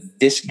to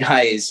this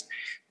guy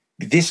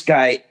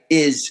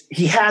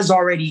he has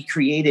already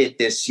created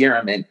this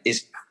serum and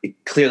is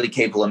clearly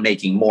capable of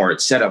making more.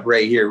 It's set up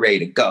right here, ready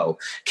to go.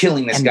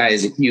 Killing this guy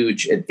is a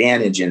huge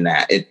advantage in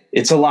that.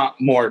 It's a lot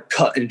more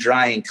cut and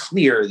dry and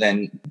clear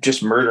than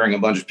just murdering a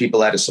bunch of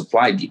people at a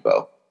supply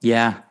depot.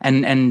 Yeah.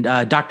 And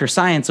Dr.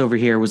 Science over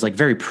here was like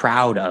very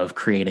proud of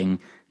creating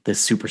this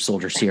super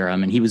soldier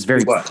serum. And he was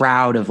very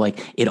proud of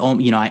like it.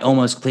 I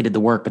almost completed the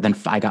work, but then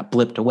I got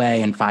blipped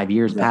away and 5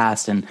 years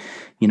passed and,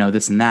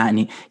 this and that.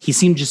 And he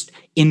seemed just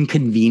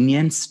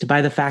inconvenienced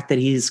by the fact that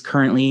he's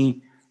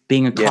currently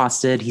being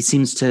accosted. He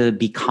seems to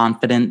be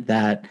confident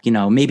that, you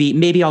know,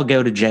 maybe I'll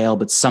go to jail,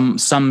 but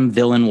some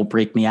villain will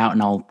break me out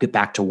and I'll get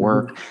back to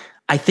work.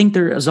 I think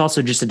there is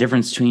also just a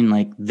difference between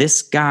like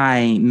this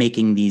guy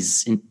making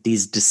these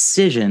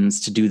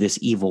decisions to do this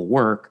evil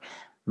work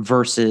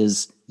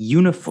versus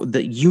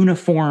the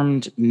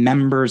uniformed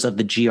members of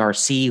the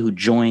GRC who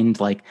joined,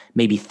 like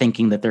maybe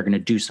thinking that they're going to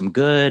do some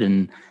good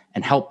and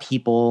help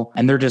people.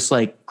 And they're just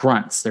like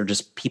grunts. They're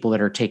just people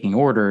that are taking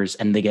orders,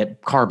 and they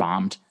get car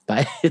bombed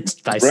by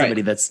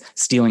somebody that's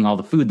stealing all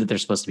the food that they're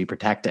supposed to be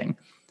protecting.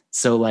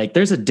 So like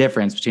there's a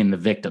difference between the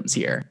victims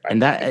here. And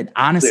that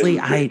honestly,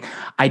 I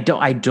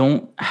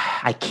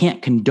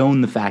can't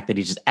condone the fact that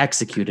he just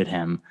executed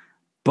him,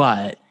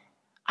 but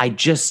I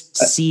just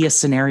see a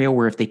scenario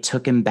where if they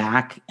took him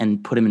back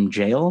and put him in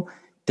jail,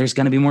 there's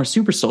going to be more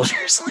super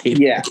soldiers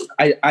later. Yeah,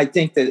 I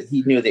think that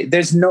he knew that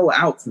there's no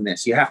out from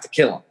this. You have to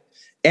kill him.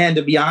 And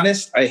to be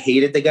honest, I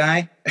hated the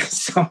guy,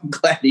 so I'm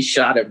glad he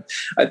shot him.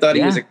 I thought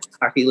he was a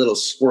cocky little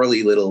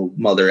squirrely little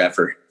mother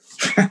effer.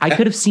 I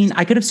could have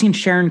seen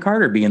Sharon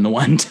Carter being the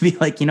one to be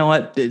like, you know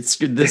what,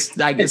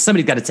 I guess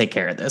somebody's got to take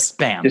care of this.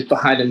 Bam. Just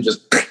behind him,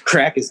 just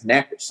crack his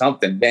neck or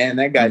something. Man,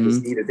 that guy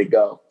just needed to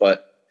go.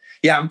 But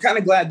yeah, I'm kind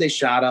of glad they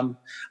shot him.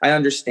 I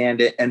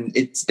understand it, and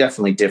it's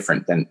definitely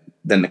different than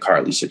the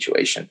Carly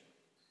situation.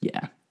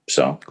 Yeah.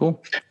 So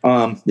cool.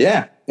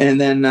 Yeah, and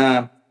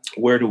then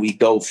where do we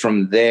go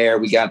from there?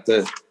 We've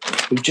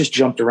just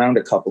jumped around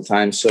a couple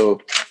times,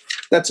 so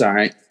that's all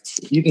right.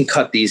 You can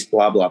cut these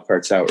blah blah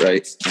parts out,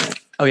 right?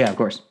 Oh yeah, of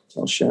course.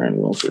 So Sharon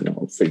Wilford,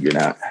 we'll figure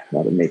out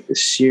how to make the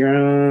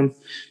serum.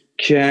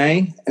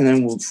 Okay, and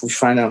then we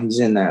find out he's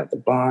in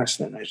the box.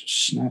 Then I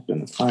just snap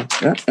in the file.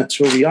 Yeah, that's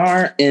where we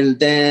are. And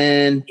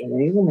then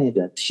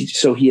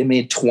so he had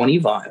made 20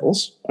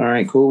 vials. All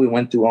right, cool. We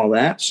went through all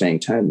that. Same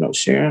time, no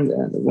serum.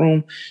 They're in the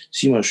room.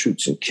 Zemo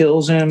shoots and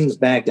kills him. The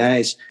bad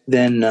guys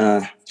then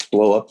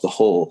blow up the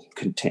whole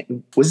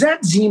container. Was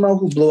that Zemo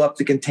who blew up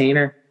the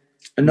container?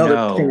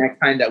 Another thing I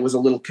kind of was a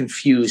little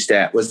confused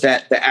at was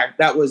that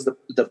that was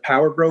the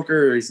power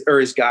broker or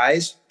his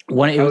guys.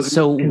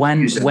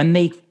 When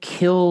they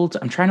killed,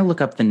 I'm trying to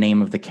look up the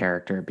name of the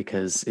character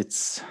because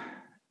it's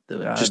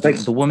just like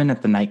the woman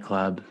at the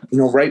nightclub. You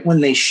know, right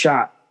when they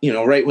shot,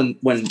 right when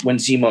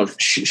Zemo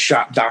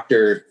shot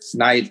Dr.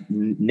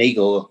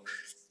 Nagel,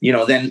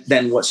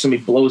 then what?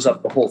 Somebody blows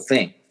up the whole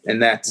thing,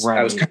 and that's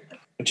right.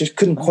 I just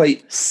couldn't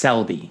quite.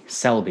 Selby.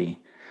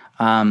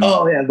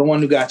 Oh yeah, the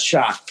one who got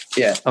shot.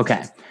 Yeah.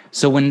 Okay.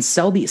 So when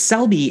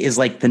Selby is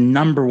like the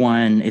number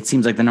one, it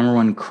seems like the number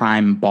one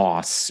crime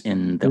boss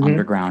in the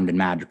underground in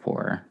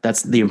Madripoor.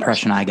 That's the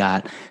impression I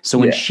got. So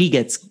when she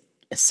gets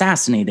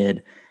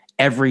assassinated,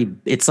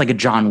 it's like a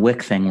John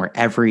Wick thing where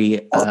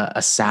every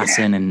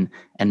assassin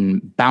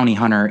and bounty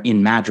hunter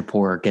in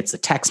Madripoor gets a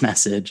text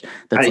message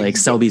that's like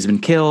Selby's been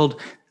killed.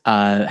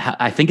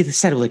 I think it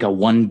said like a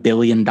 $1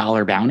 billion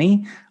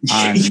bounty.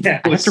 I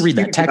have to read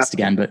that text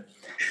again, but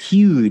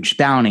huge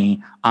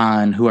bounty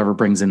on whoever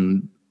brings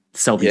in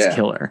Selby's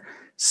killer.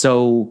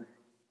 So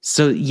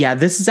yeah,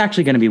 this is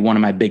actually going to be one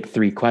of my big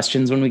three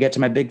questions when we get to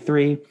my big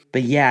three.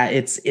 But yeah,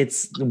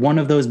 it's one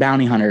of those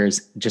bounty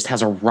hunters just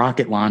has a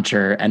rocket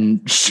launcher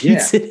and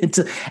shoots it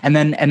into, and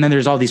then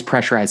there's all these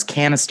pressurized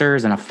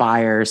canisters and a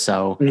fire.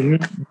 So the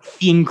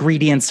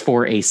ingredients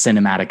for a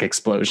cinematic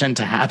explosion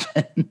to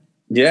happen.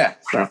 Yeah,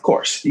 of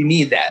course you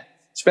need that,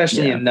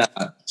 especially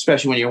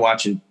especially when you're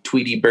watching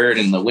Tweety Bird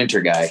and the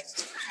Winter Guy.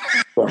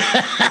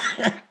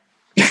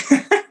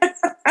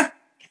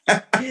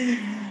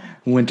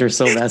 Winter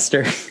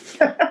Sylvester.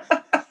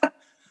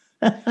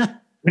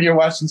 When you're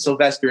watching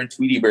Sylvester and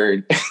Tweety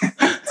Bird.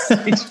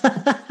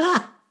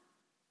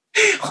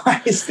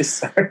 Why is this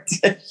so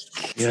ridiculous?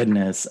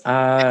 Goodness.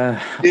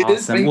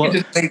 Awesome. You can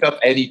just make up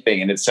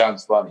anything and it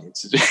sounds funny.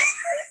 It's just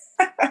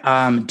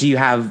do you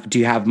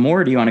have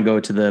more? Or do you want to go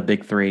to the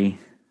big three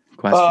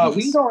questions?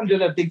 We can go into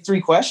the big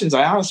three questions.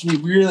 I honestly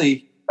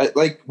really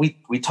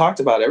we talked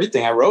about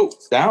everything I wrote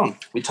down.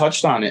 We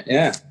touched on it.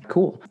 Yeah.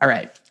 Cool. All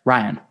right,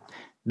 Ryan.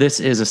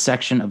 This is a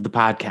section of the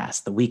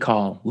podcast that we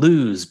call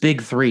Lou's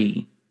Big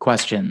Three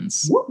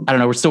Questions. Woo. I don't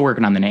know. We're still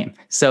working on the name.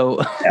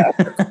 So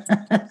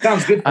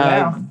sounds good for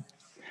now.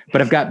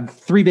 But I've got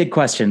three big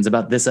questions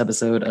about this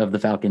episode of The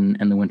Falcon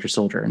and the Winter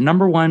Soldier.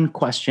 Number one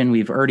question,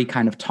 we've already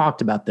kind of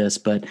talked about this,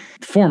 but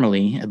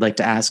formally, I'd like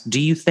to ask, do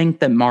you think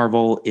that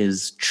Marvel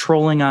is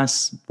trolling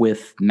us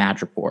with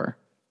Madripoor?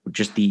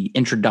 Just the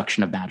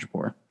introduction of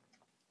Madripoor?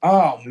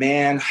 Oh,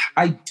 man.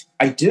 I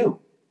do.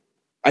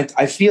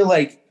 I feel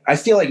like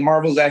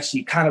Marvel's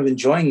actually kind of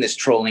enjoying this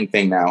trolling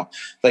thing now.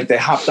 Like they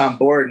hopped on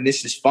board and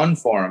this is fun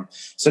for them.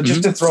 So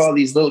just to throw all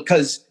these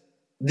because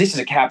this is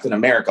a Captain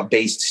America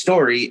based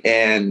story.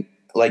 And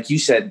like you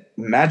said,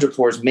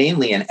 Madripoor is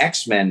mainly an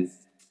X-Men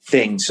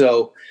thing.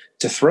 So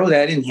to throw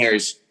that in here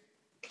it's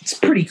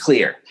pretty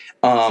clear.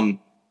 And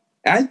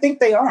I think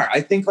they are.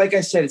 I think, like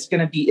I said, it's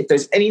going to be, if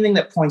there's anything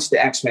that points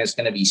to X-Men, it's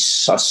going to be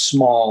a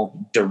small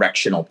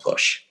directional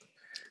push.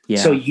 Yeah.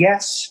 So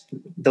yes,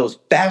 those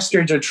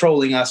bastards are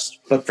trolling us,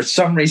 but for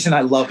some reason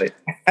I love it.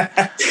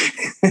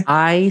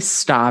 I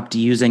stopped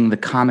using the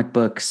comic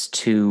books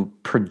to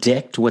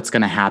predict what's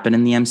going to happen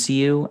in the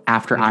MCU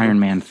after Iron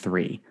Man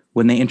 3,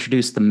 when they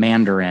introduced the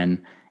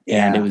Mandarin,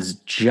 and it was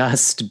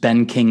just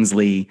Ben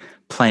Kingsley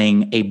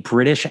playing a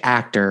British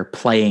actor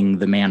playing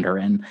the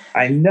Mandarin.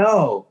 I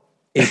know.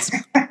 It's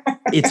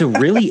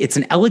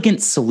an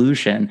elegant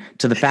solution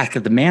to the fact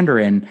that the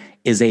Mandarin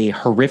is a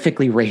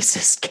horrifically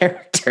racist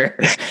character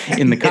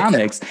in the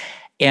comics.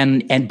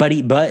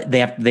 But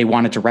they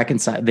wanted to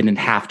reconcile. They didn't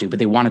have to, but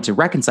they wanted to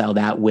reconcile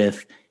that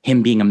with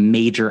him being a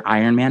major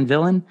Iron Man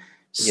villain.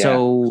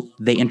 So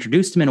they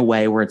introduced him in a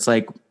way where it's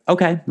like,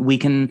 okay, we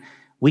can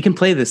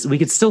play this. We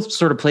could still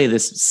sort of play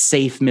this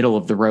safe middle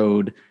of the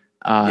road,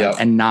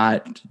 and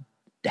not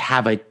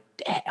have a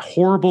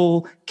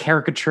horrible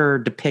caricature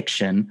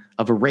depiction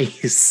of a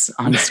race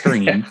on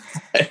screen.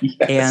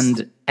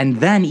 Yes. And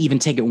then even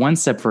take it one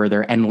step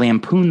further and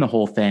lampoon the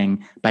whole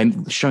thing by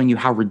showing you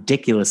how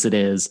ridiculous it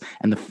is.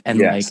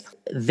 Like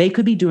they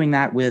could be doing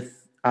that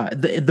with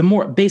the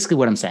more, basically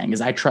what I'm saying is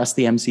I trust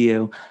the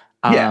MCU.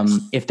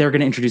 If they're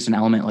going to introduce an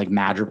element like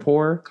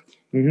Madripoor,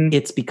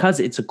 it's because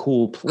it's a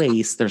cool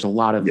place. There's a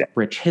lot of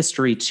rich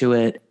history to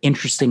it,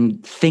 interesting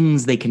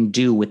things they can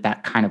do with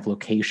that kind of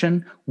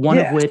location. One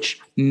of which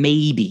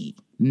maybe,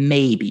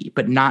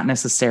 but not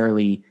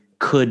necessarily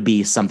could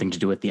be something to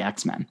do with the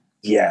X-Men.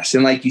 Yes.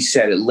 And like you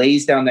said, it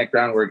lays down that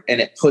groundwork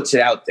and it puts it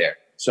out there.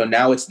 So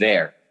now it's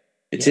there.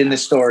 It's in the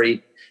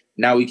story.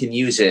 Now we can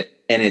use it.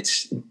 And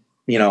it's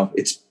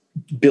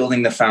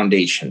building the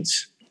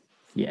foundations.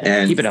 Yeah.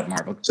 And keep it up,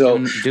 Marvel.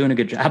 So doing a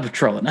good job of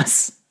trolling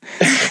us.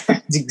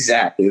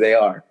 Exactly. They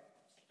are.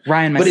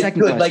 Ryan, but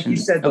second it's good. question. Like you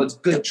said, though, it's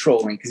good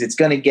trolling because it's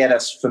going to get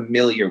us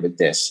familiar with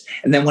this.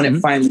 And then when it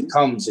finally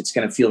comes, it's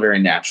going to feel very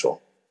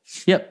natural.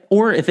 Yep.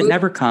 Or if it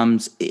never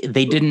comes,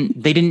 they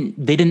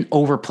didn't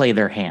overplay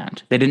their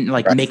hand. They didn't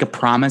make a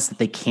promise that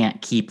they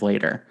can't keep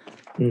later.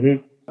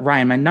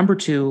 Ryan, my number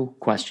 2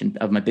 question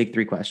of my big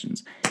 3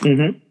 questions.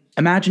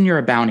 Imagine you're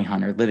a bounty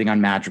hunter living on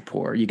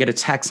Madripoor. You get a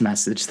text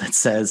message that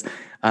says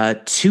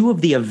 2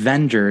 of the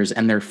Avengers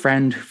and their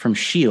friend from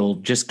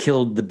S.H.I.E.L.D. just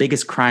killed the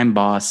biggest crime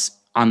boss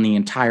on the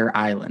entire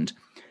island.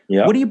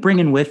 Yep. What are you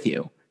bringing with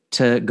you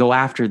to go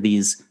after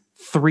these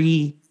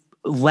 3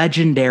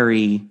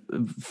 legendary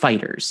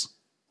fighters?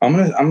 I'm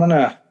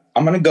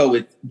gonna go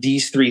with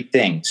these 3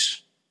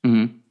 things.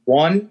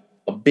 1,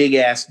 a big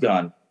ass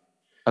gun.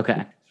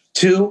 Okay.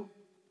 2,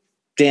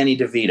 Danny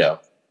DeVito.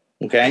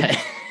 Okay.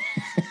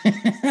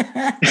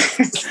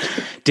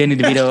 Danny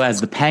DeVito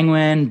as the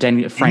Penguin.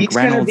 Frank He's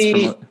Reynolds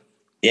be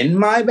in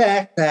my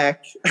backpack.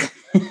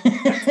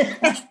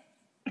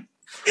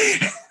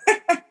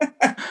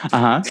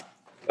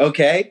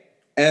 Okay.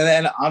 And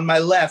then on my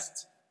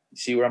left, you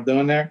see what I'm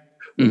doing there?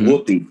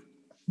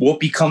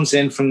 Whoopi comes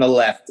in from the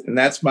left, and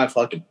that's my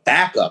fucking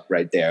backup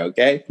right there.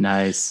 Okay.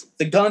 Nice.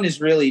 The gun is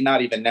really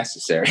not even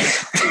necessary.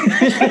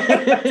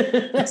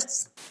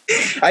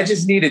 I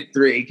just needed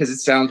 3 because it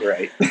sounds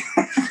right.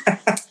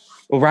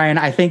 Well, Ryan,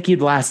 I think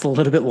you'd last a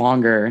little bit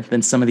longer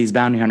than some of these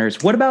bounty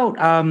hunters. What about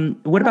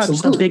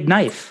just a big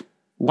knife?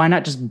 Why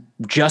not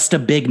just a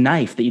big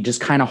knife that you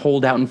just kind of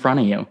hold out in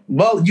front of you?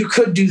 Well, you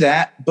could do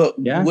that, but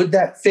would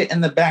that fit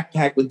in the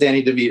backpack with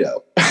Danny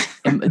DeVito?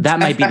 That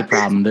might be the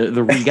problem.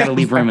 You got to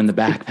leave room in the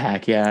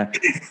backpack. Yeah.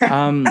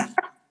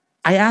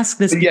 I ask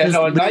this because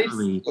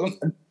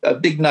a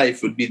big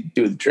knife would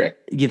do the trick.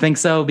 You think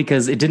so?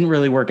 Because it didn't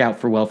really work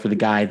out well for the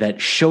guy that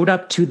showed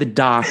up to the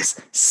docks,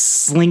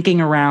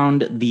 slinking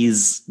around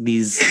these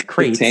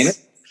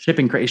crates,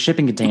 shipping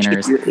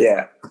containers,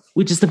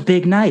 with just a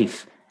big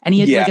knife, and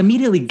he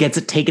immediately gets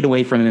it taken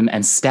away from him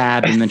and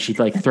stabbed, and then she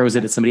throws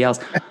it at somebody else.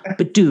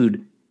 But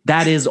dude,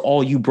 that is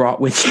all you brought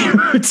with you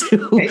to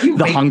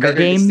the Hunger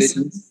Games.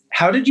 Decisions?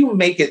 How did you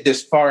make it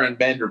this far in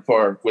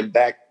Vanderpoor with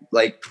that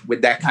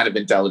kind of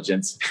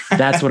intelligence?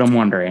 That's what I'm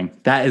wondering.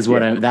 That is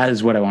what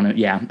I want to.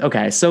 Yeah.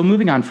 Okay. So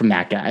moving on from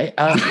that guy.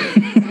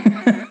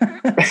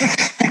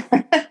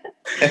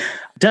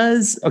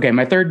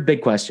 My third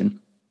big question.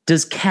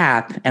 Does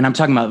Cap, and I'm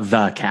talking about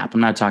the Cap,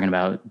 I'm not talking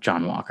about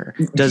John Walker.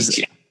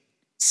 Does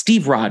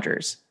Steve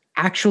Rogers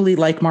actually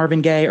like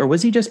Marvin Gaye, or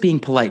was he just being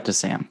polite to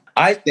Sam?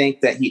 I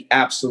think that he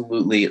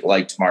absolutely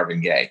liked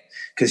Marvin Gaye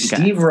because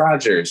Steve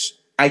Rogers,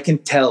 I can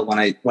tell when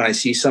I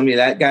see somebody,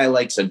 that guy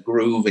likes a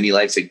groove and he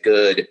likes a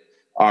good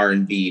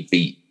R&B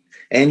beat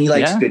and he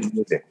likes good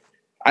music.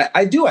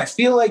 I do. I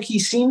feel like he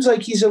seems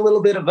like he's a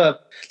little bit of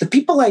the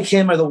people like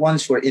him are the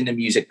ones who are into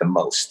music the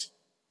most.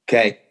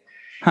 Okay.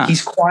 Huh.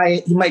 He's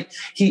quiet.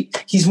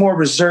 He's more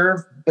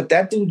reserved, but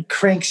that dude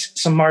cranks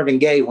some Marvin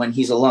Gaye when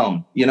he's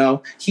alone. You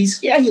know, he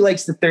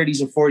likes the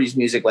 30s and 40s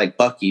music like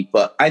Bucky,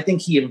 but I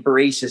think he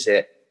embraces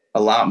it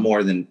a lot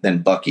more than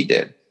Bucky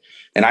did.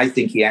 And I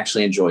think he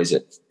actually enjoys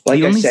it.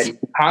 Like I said, he's an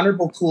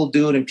honorable, cool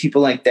dude, and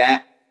people like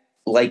that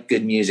like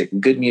good music.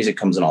 And good music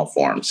comes in all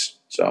forms.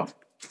 So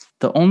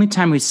the only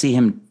time we see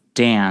him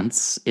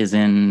dance is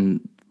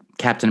in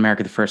Captain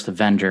America: The First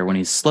Avenger when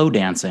he's slow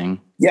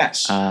dancing.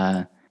 Yes.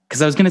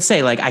 Because I was going to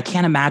say, like, I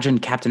can't imagine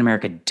Captain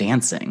America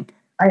dancing.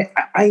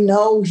 I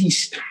know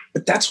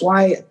but that's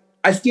why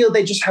I feel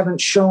they just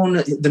haven't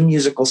shown the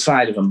musical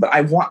side of him. But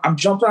I'm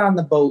jumping on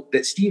the boat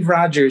that Steve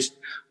Rogers,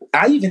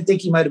 I even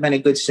think he might have been a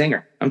good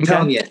singer. I'm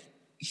telling you,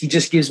 he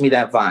just gives me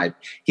that vibe.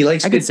 He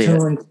likes good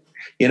tunes,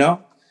 you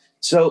know?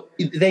 So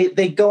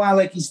they go out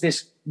like he's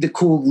the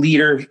cool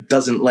leader,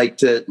 doesn't like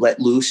to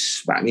let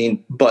loose. I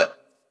mean,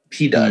 but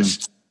he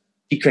does.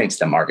 He cranks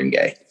the Marvin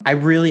Gaye. I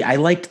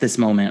liked this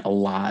moment a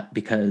lot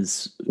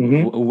because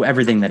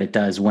everything that it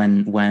does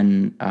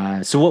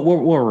so what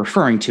we're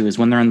referring to is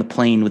when they're on the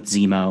plane with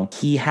Zemo,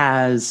 he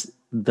has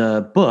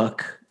the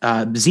book.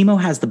 Zemo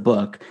has the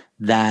book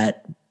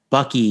that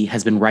Bucky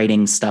has been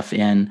writing stuff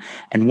in.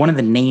 And one of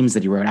the names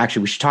that he wrote,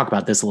 actually, we should talk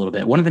about this a little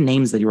bit. One of the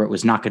names that he wrote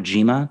was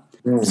Nakajima.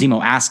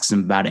 Zemo asks him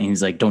about it and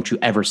he's like, don't you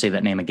ever say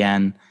that name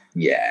again.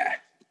 Yeah.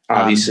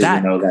 Obviously,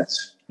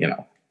 that's.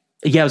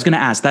 Yeah, I was going to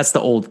ask. That's the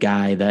old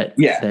guy that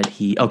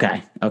he.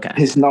 Okay.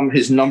 His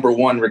number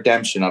one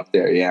redemption up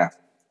there. Yeah.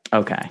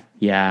 Okay.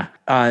 Yeah.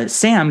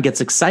 Sam gets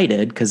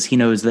excited because he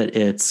knows that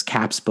it's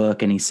Cap's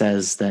book, and he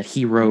says that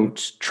he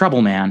wrote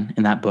Trouble Man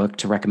in that book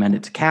to recommend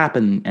it to Cap,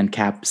 and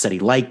Cap said he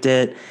liked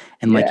it.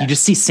 And you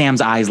just see Sam's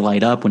eyes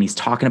light up when he's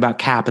talking about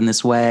Cap in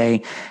this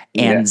way.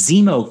 And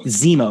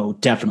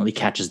Zemo definitely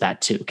catches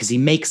that too, because he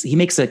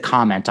makes a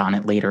comment on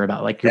it later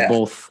about like you're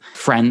both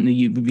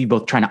you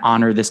both trying to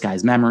honor this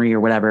guy's memory or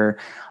whatever.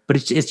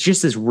 But it's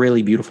just this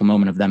really beautiful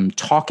moment of them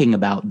talking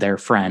about their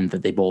friend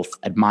that they both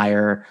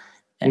admire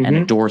and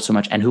adore so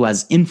much, and who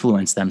has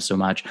influenced them so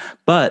much.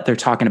 But they're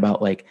talking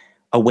about like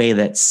a way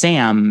that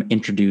Sam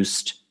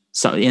influenced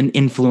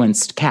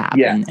Cap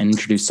and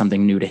introduced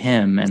something new to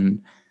him.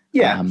 And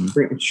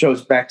it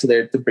shows back to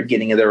the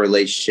beginning of their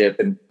relationship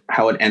and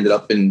how it ended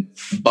up in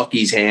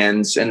Bucky's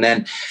hands. And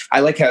then I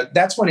like how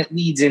that's when it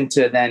leads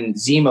into then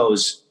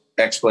Zemo's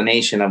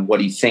explanation of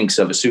what he thinks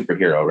of a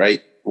superhero,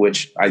 right?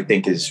 Which I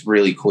think is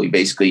really cool. He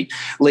basically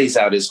lays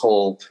out his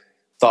whole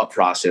thought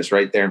process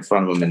right there in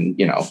front of him. And,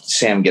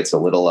 Sam gets a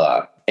little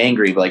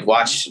angry, like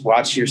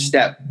watch your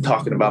step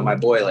talking about my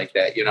boy like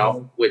that,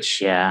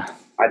 which I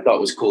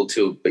thought was cool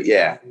too. But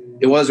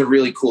it was a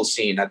really cool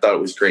scene. I thought it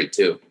was great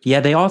too. Yeah.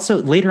 They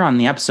also later on in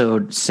the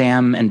episode,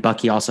 Sam and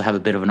Bucky also have a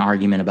bit of an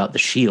argument about the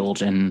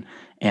shield and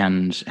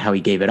how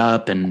he gave it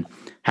up and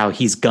how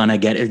he's gonna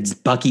get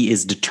it. Bucky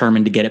is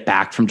determined to get it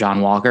back from John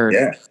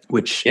Walker,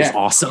 which is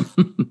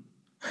awesome.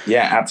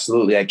 Yeah,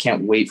 absolutely. I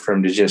can't wait for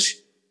him to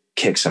just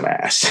kick some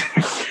ass.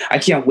 I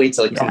can't wait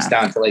till it comes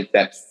down to like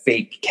that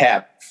fake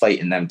Cap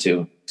fighting them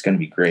two. It's going to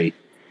be great.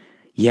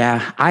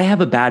 Yeah, I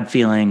have a bad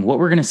feeling what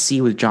we're going to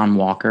see with John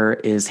Walker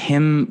is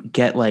him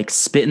get like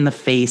spit in the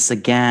face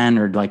again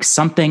or like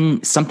something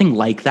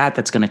like that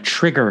that's going to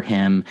trigger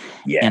him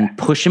and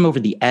push him over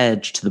the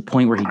edge to the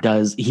point where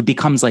he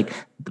becomes like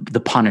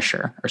the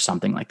Punisher or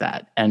something like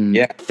that. And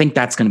I think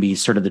that's going to be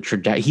sort of the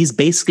trajectory. He's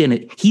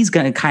going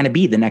to kind of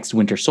be the next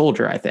Winter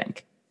Soldier, I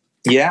think.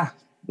 Yeah,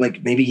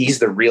 like maybe he's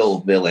the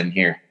real villain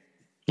here.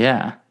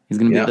 Yeah, he's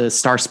going to be the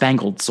Star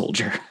Spangled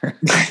Soldier.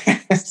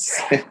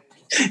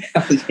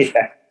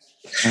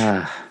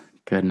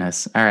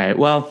 Goodness. All right.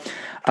 Well,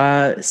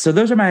 so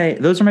those are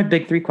my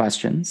big three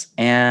questions.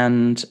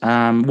 And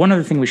one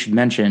other thing we should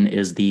mention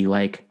is the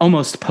like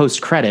almost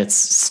post credits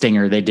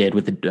stinger they did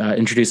with the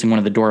introducing one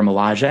of the Dora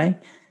Milaje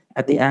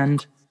at the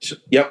end.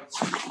 Yep.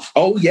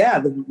 Oh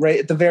yeah, right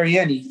at the very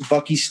end,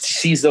 Bucky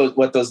sees those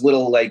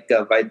little like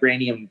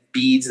vibranium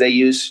beads they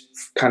use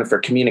kind of for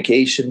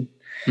communication.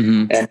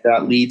 And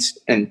leads,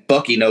 and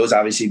Bucky knows,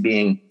 obviously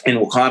being in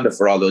Wakanda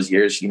for all those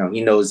years, he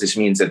knows this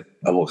means that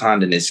a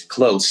Wakandan is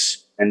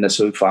close, and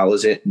so he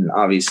follows it. And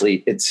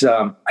obviously, it's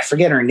I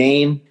forget her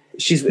name.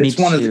 It's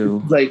one of the,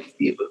 like,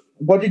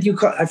 what did you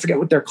call? I forget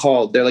what they're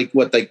called. They're like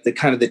the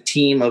kind of the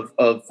team of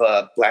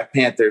Black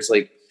Panthers,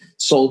 like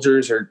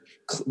soldiers or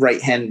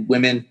right hand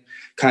women,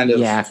 kind of.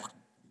 Yeah,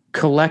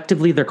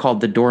 collectively they're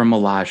called the Dora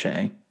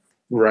Milaje.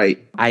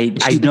 Right. I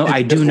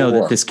do know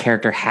that this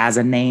character has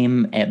a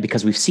name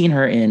because we've seen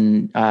her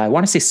in I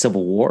want to say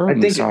Civil War. I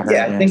think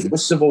it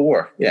was Civil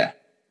War. Yeah.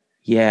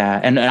 Yeah,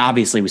 and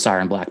obviously we saw her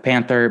in Black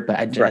Panther, but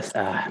I just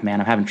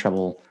man, I'm having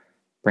trouble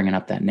bringing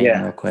up that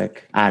name real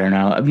quick. I don't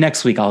know.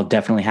 Next week I'll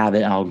definitely have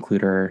it. I'll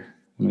include her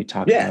when we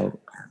talk about.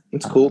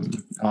 It's cool.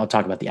 I'll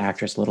talk about the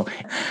actress a little.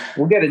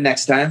 We'll get it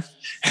next time.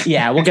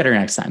 Yeah, we'll get her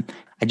next time.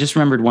 I just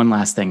remembered one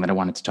last thing that I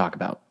wanted to talk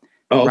about.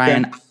 Oh, okay.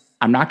 Ryan,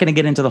 I'm not going to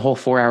get into the whole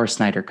 4-hour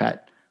Snyder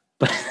cut,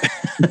 but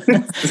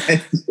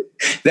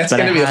that's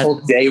going to be a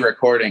whole day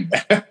recording.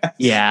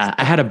 Yeah.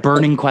 I had a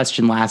burning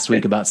question last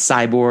week about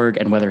Cyborg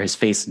and whether his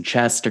face and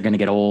chest are going to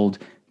get old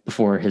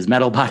before his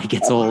metal body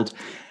gets old.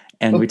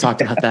 And we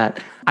talked about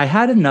that. I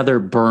had another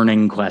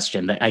burning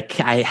question that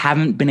I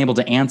haven't been able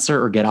to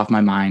answer or get off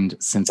my mind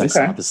since I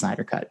saw the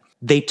Snyder cut.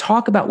 They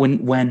talk about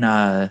when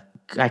I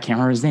can't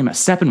remember his name,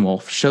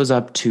 Steppenwolf shows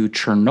up to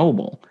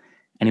Chernobyl.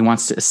 And he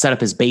wants to set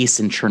up his base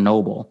in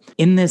Chernobyl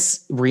in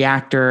this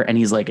reactor. And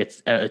he's like,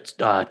 it's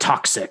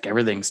toxic.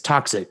 Everything's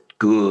toxic.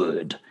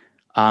 Good.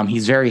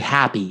 He's very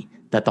happy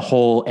that the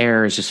whole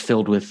air is just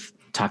filled with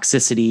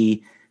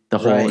toxicity The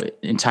whole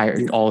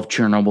all of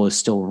Chernobyl is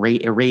still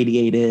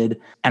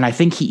irradiated. And I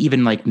think he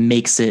even like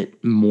makes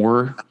it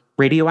more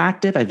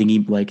radioactive. I think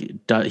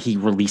he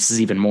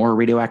releases even more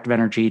radioactive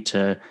energy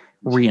to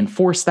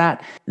reinforce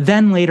that.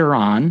 Then later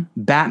on,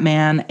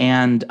 Batman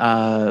and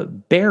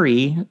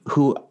Barry,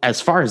 who,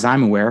 as far as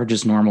I'm aware, are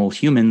just normal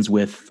humans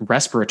with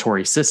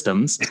respiratory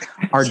systems,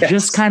 are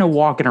just kind of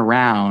walking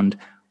around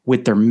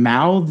with their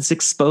mouths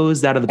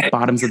exposed out of the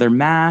bottoms of their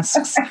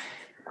masks.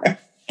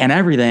 And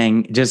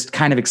everything just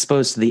kind of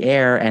exposed to the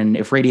air. And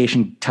if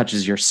radiation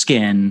touches your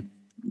skin,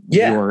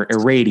 you're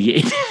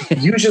irradiated.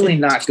 Usually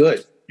not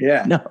good.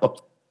 Yeah. No.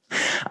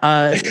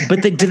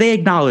 But do they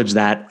acknowledge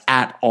that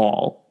at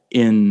all?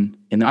 I'm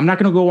not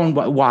going to go and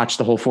watch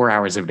the whole 4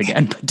 hours of it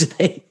again, but do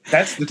they?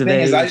 That's the thing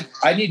is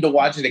I need to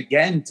watch it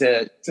again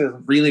to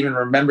really even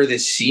remember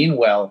this scene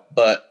well.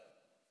 But,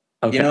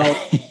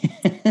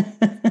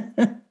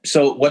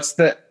 so what's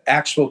the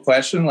actual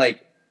question?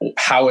 Like,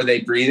 how are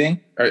they breathing,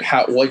 or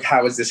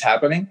how is this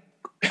happening?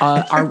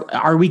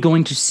 Are we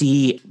going to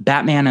see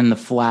Batman and the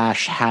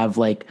Flash have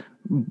like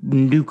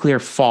nuclear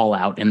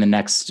fallout in the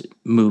next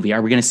movie?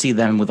 Are we going to see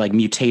them with like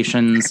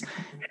mutations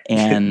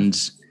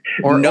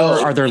or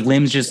are their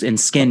limbs and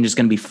skin just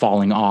going to be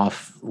falling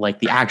off like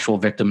the actual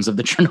victims of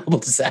the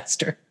Chernobyl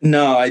disaster?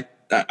 No,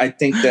 I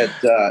think that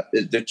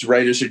the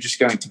writers are just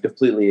going to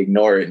completely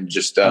ignore it and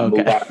just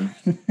move on.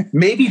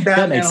 Maybe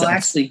Batman will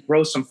actually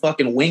grow some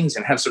fucking wings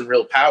and have some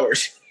real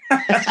powers.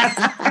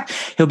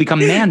 He'll become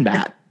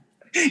Man-Bat,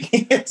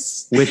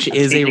 yes, which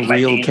is a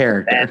real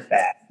character.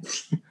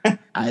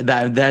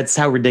 That's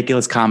how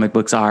ridiculous comic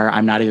books are.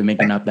 I'm not even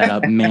making that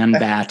up.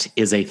 Man-Bat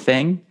is a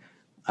thing.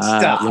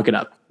 Look it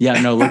up.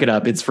 Yeah, no, look it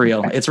up. It's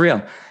real. It's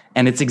real.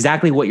 And it's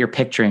exactly what you're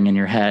picturing in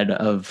your head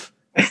of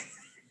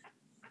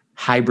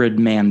hybrid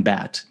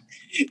Man-Bat.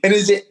 And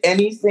is it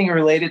anything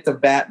related to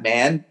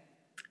Batman?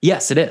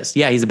 Yes, it is.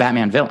 Yeah, he's a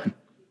Batman villain.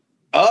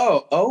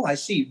 Oh, I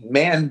see.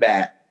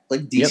 Man-Bat.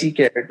 Like DC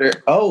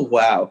character. Oh,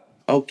 wow.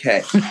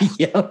 Okay.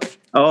 Yep.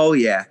 Oh,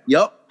 yeah.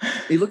 Yep.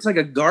 He looks like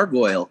a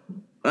gargoyle.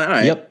 All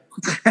right. Yep.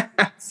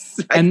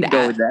 And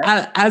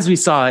as we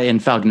saw in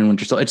Falcon and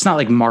Winter Soldier, it's not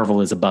like Marvel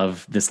is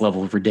above this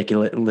level of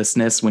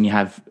ridiculousness when you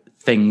have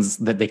things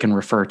that they can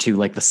refer to,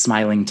 like the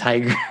smiling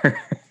tiger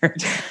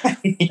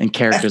and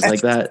characters like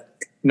that.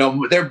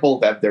 No, they're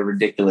both have their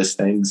ridiculous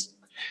things.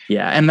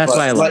 Yeah, and that's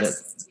why I love it.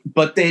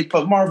 But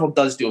Marvel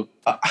does do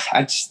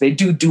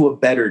a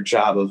better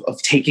job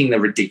of taking the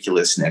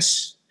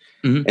ridiculousness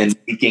and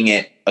making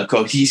it a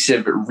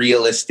cohesive,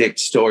 realistic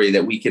story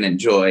that we can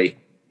enjoy.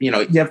 You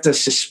have to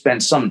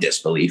suspend some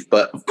disbelief,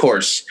 but of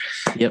course,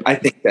 I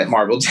think that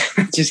Marvel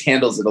just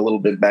handles it a little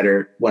bit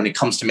better when it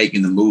comes to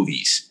making the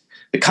movies.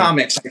 The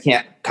comics I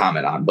can't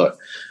comment on, but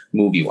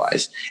movie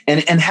wise,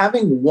 and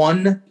having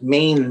one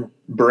main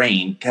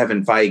brain,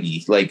 Kevin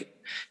Feige, like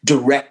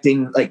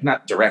directing, like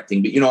not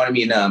directing, but you know what I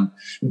mean,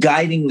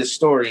 guiding the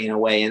story in a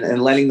way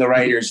and letting the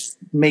writers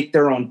make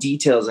their own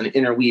details and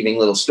interweaving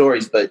little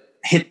stories, but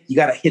you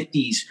got to hit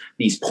these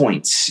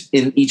points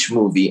in each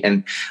movie.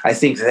 And I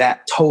think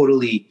that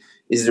totally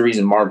is the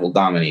reason Marvel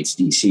dominates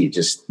DC.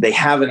 Just I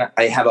have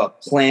a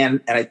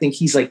plan, and I think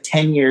he's like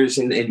 10 years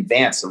in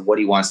advance of what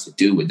he wants to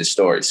do with the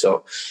story.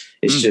 So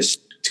it's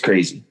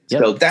crazy.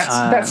 Yep. So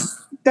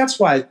that's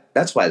why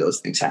those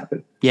things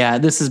happen. Yeah,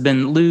 this has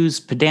been Lou's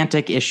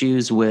pedantic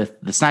issues with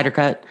the Snyder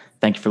Cut.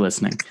 Thank you for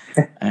listening.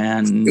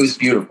 And it was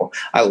beautiful.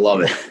 I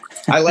love it.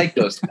 I like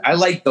those. I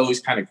like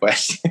those kind of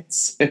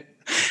questions.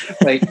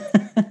 Like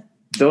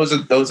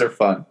those are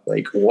fun.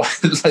 Like what?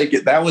 Like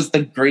that was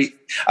the great.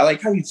 I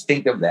like how you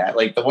think of that.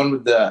 Like the one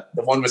with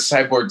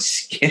Cyborg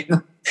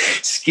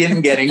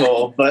skin getting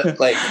old, but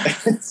like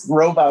it's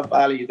robot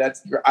body.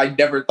 I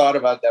never thought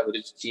about that, but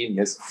it's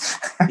genius.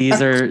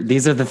 These are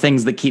the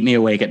things that keep me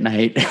awake at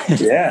night.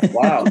 Yeah.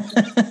 Wow.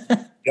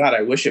 God,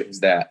 I wish it was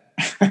that.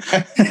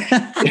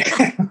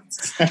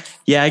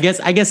 Yeah, I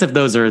guess if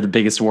those are the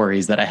biggest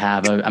worries that I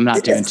have, I'm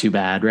not doing too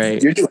bad,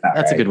 right? You're doing all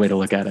That's right. a good way to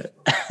look at it.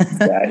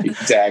 Yeah,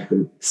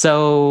 exactly.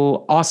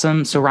 So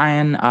awesome. So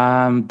Ryan,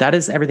 that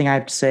is everything I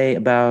have to say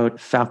about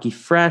Falky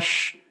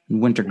Fresh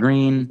and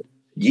Wintergreen.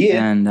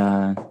 Yeah.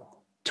 And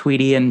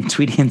Tweety and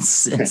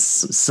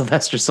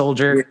Sylvester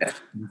Soldier. Yeah.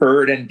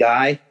 Bird and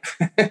Guy.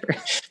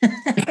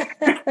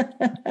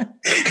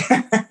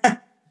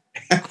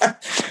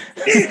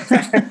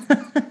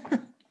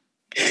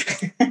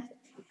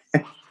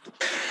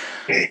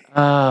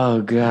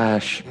 Oh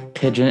gosh,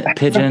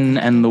 Pigeon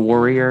and the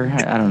Warrior.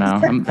 I don't know.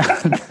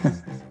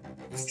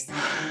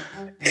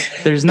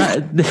 There's not.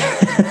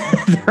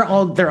 They're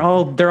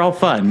all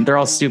fun. They're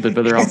all stupid,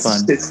 but they're all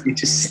fun. You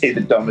just say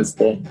the dumbest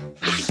thing.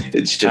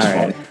 It's just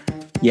fun.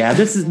 Yeah,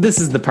 this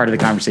is the part of the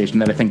conversation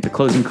that I think the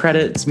closing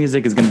credits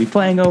music is going to be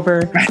playing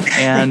over,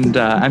 and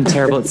I'm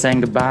terrible at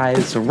saying goodbye.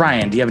 So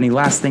Ryan, do you have any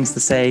last things to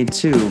say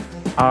to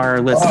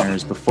our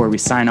listeners before we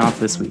sign off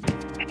this week?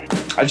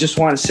 I just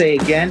want to say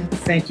again,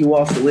 thank you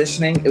all for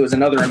listening. It was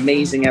another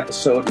amazing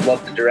episode.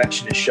 Love the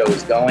direction this show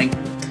is going.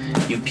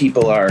 You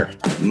people are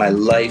my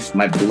life,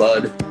 my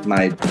blood,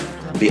 my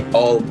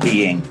all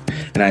being.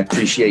 And I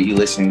appreciate you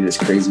listening to this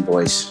crazy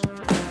voice.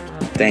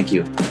 Thank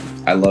you.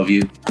 I love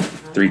you.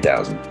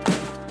 3,000.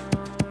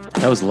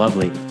 That was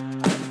lovely.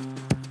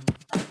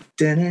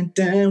 Dun, dun,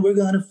 dun, we're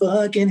gonna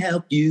fucking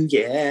help you,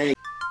 yeah.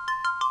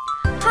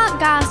 Hot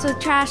Goss with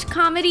Trash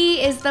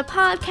Comedy is the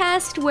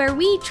podcast where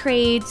we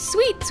trade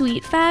sweet,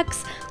 sweet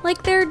facts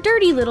like they're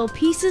dirty little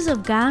pieces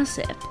of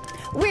gossip.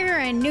 We're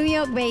a New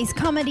York-based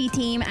comedy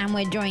team, and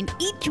we're joined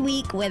each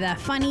week with a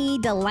funny,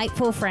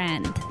 delightful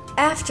friend.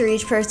 After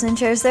each person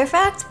shares their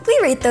facts, we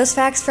rate those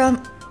facts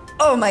from,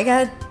 oh my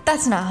god,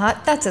 that's not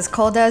hot, that's as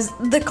cold as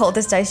the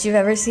coldest ice you've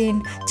ever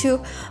seen,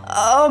 to,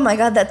 oh my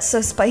god, that's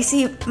so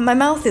spicy, my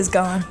mouth is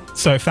gone.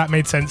 So if that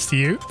made sense to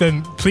you,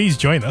 then please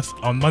join us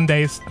on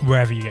Mondays,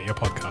 wherever you get your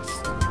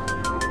podcasts.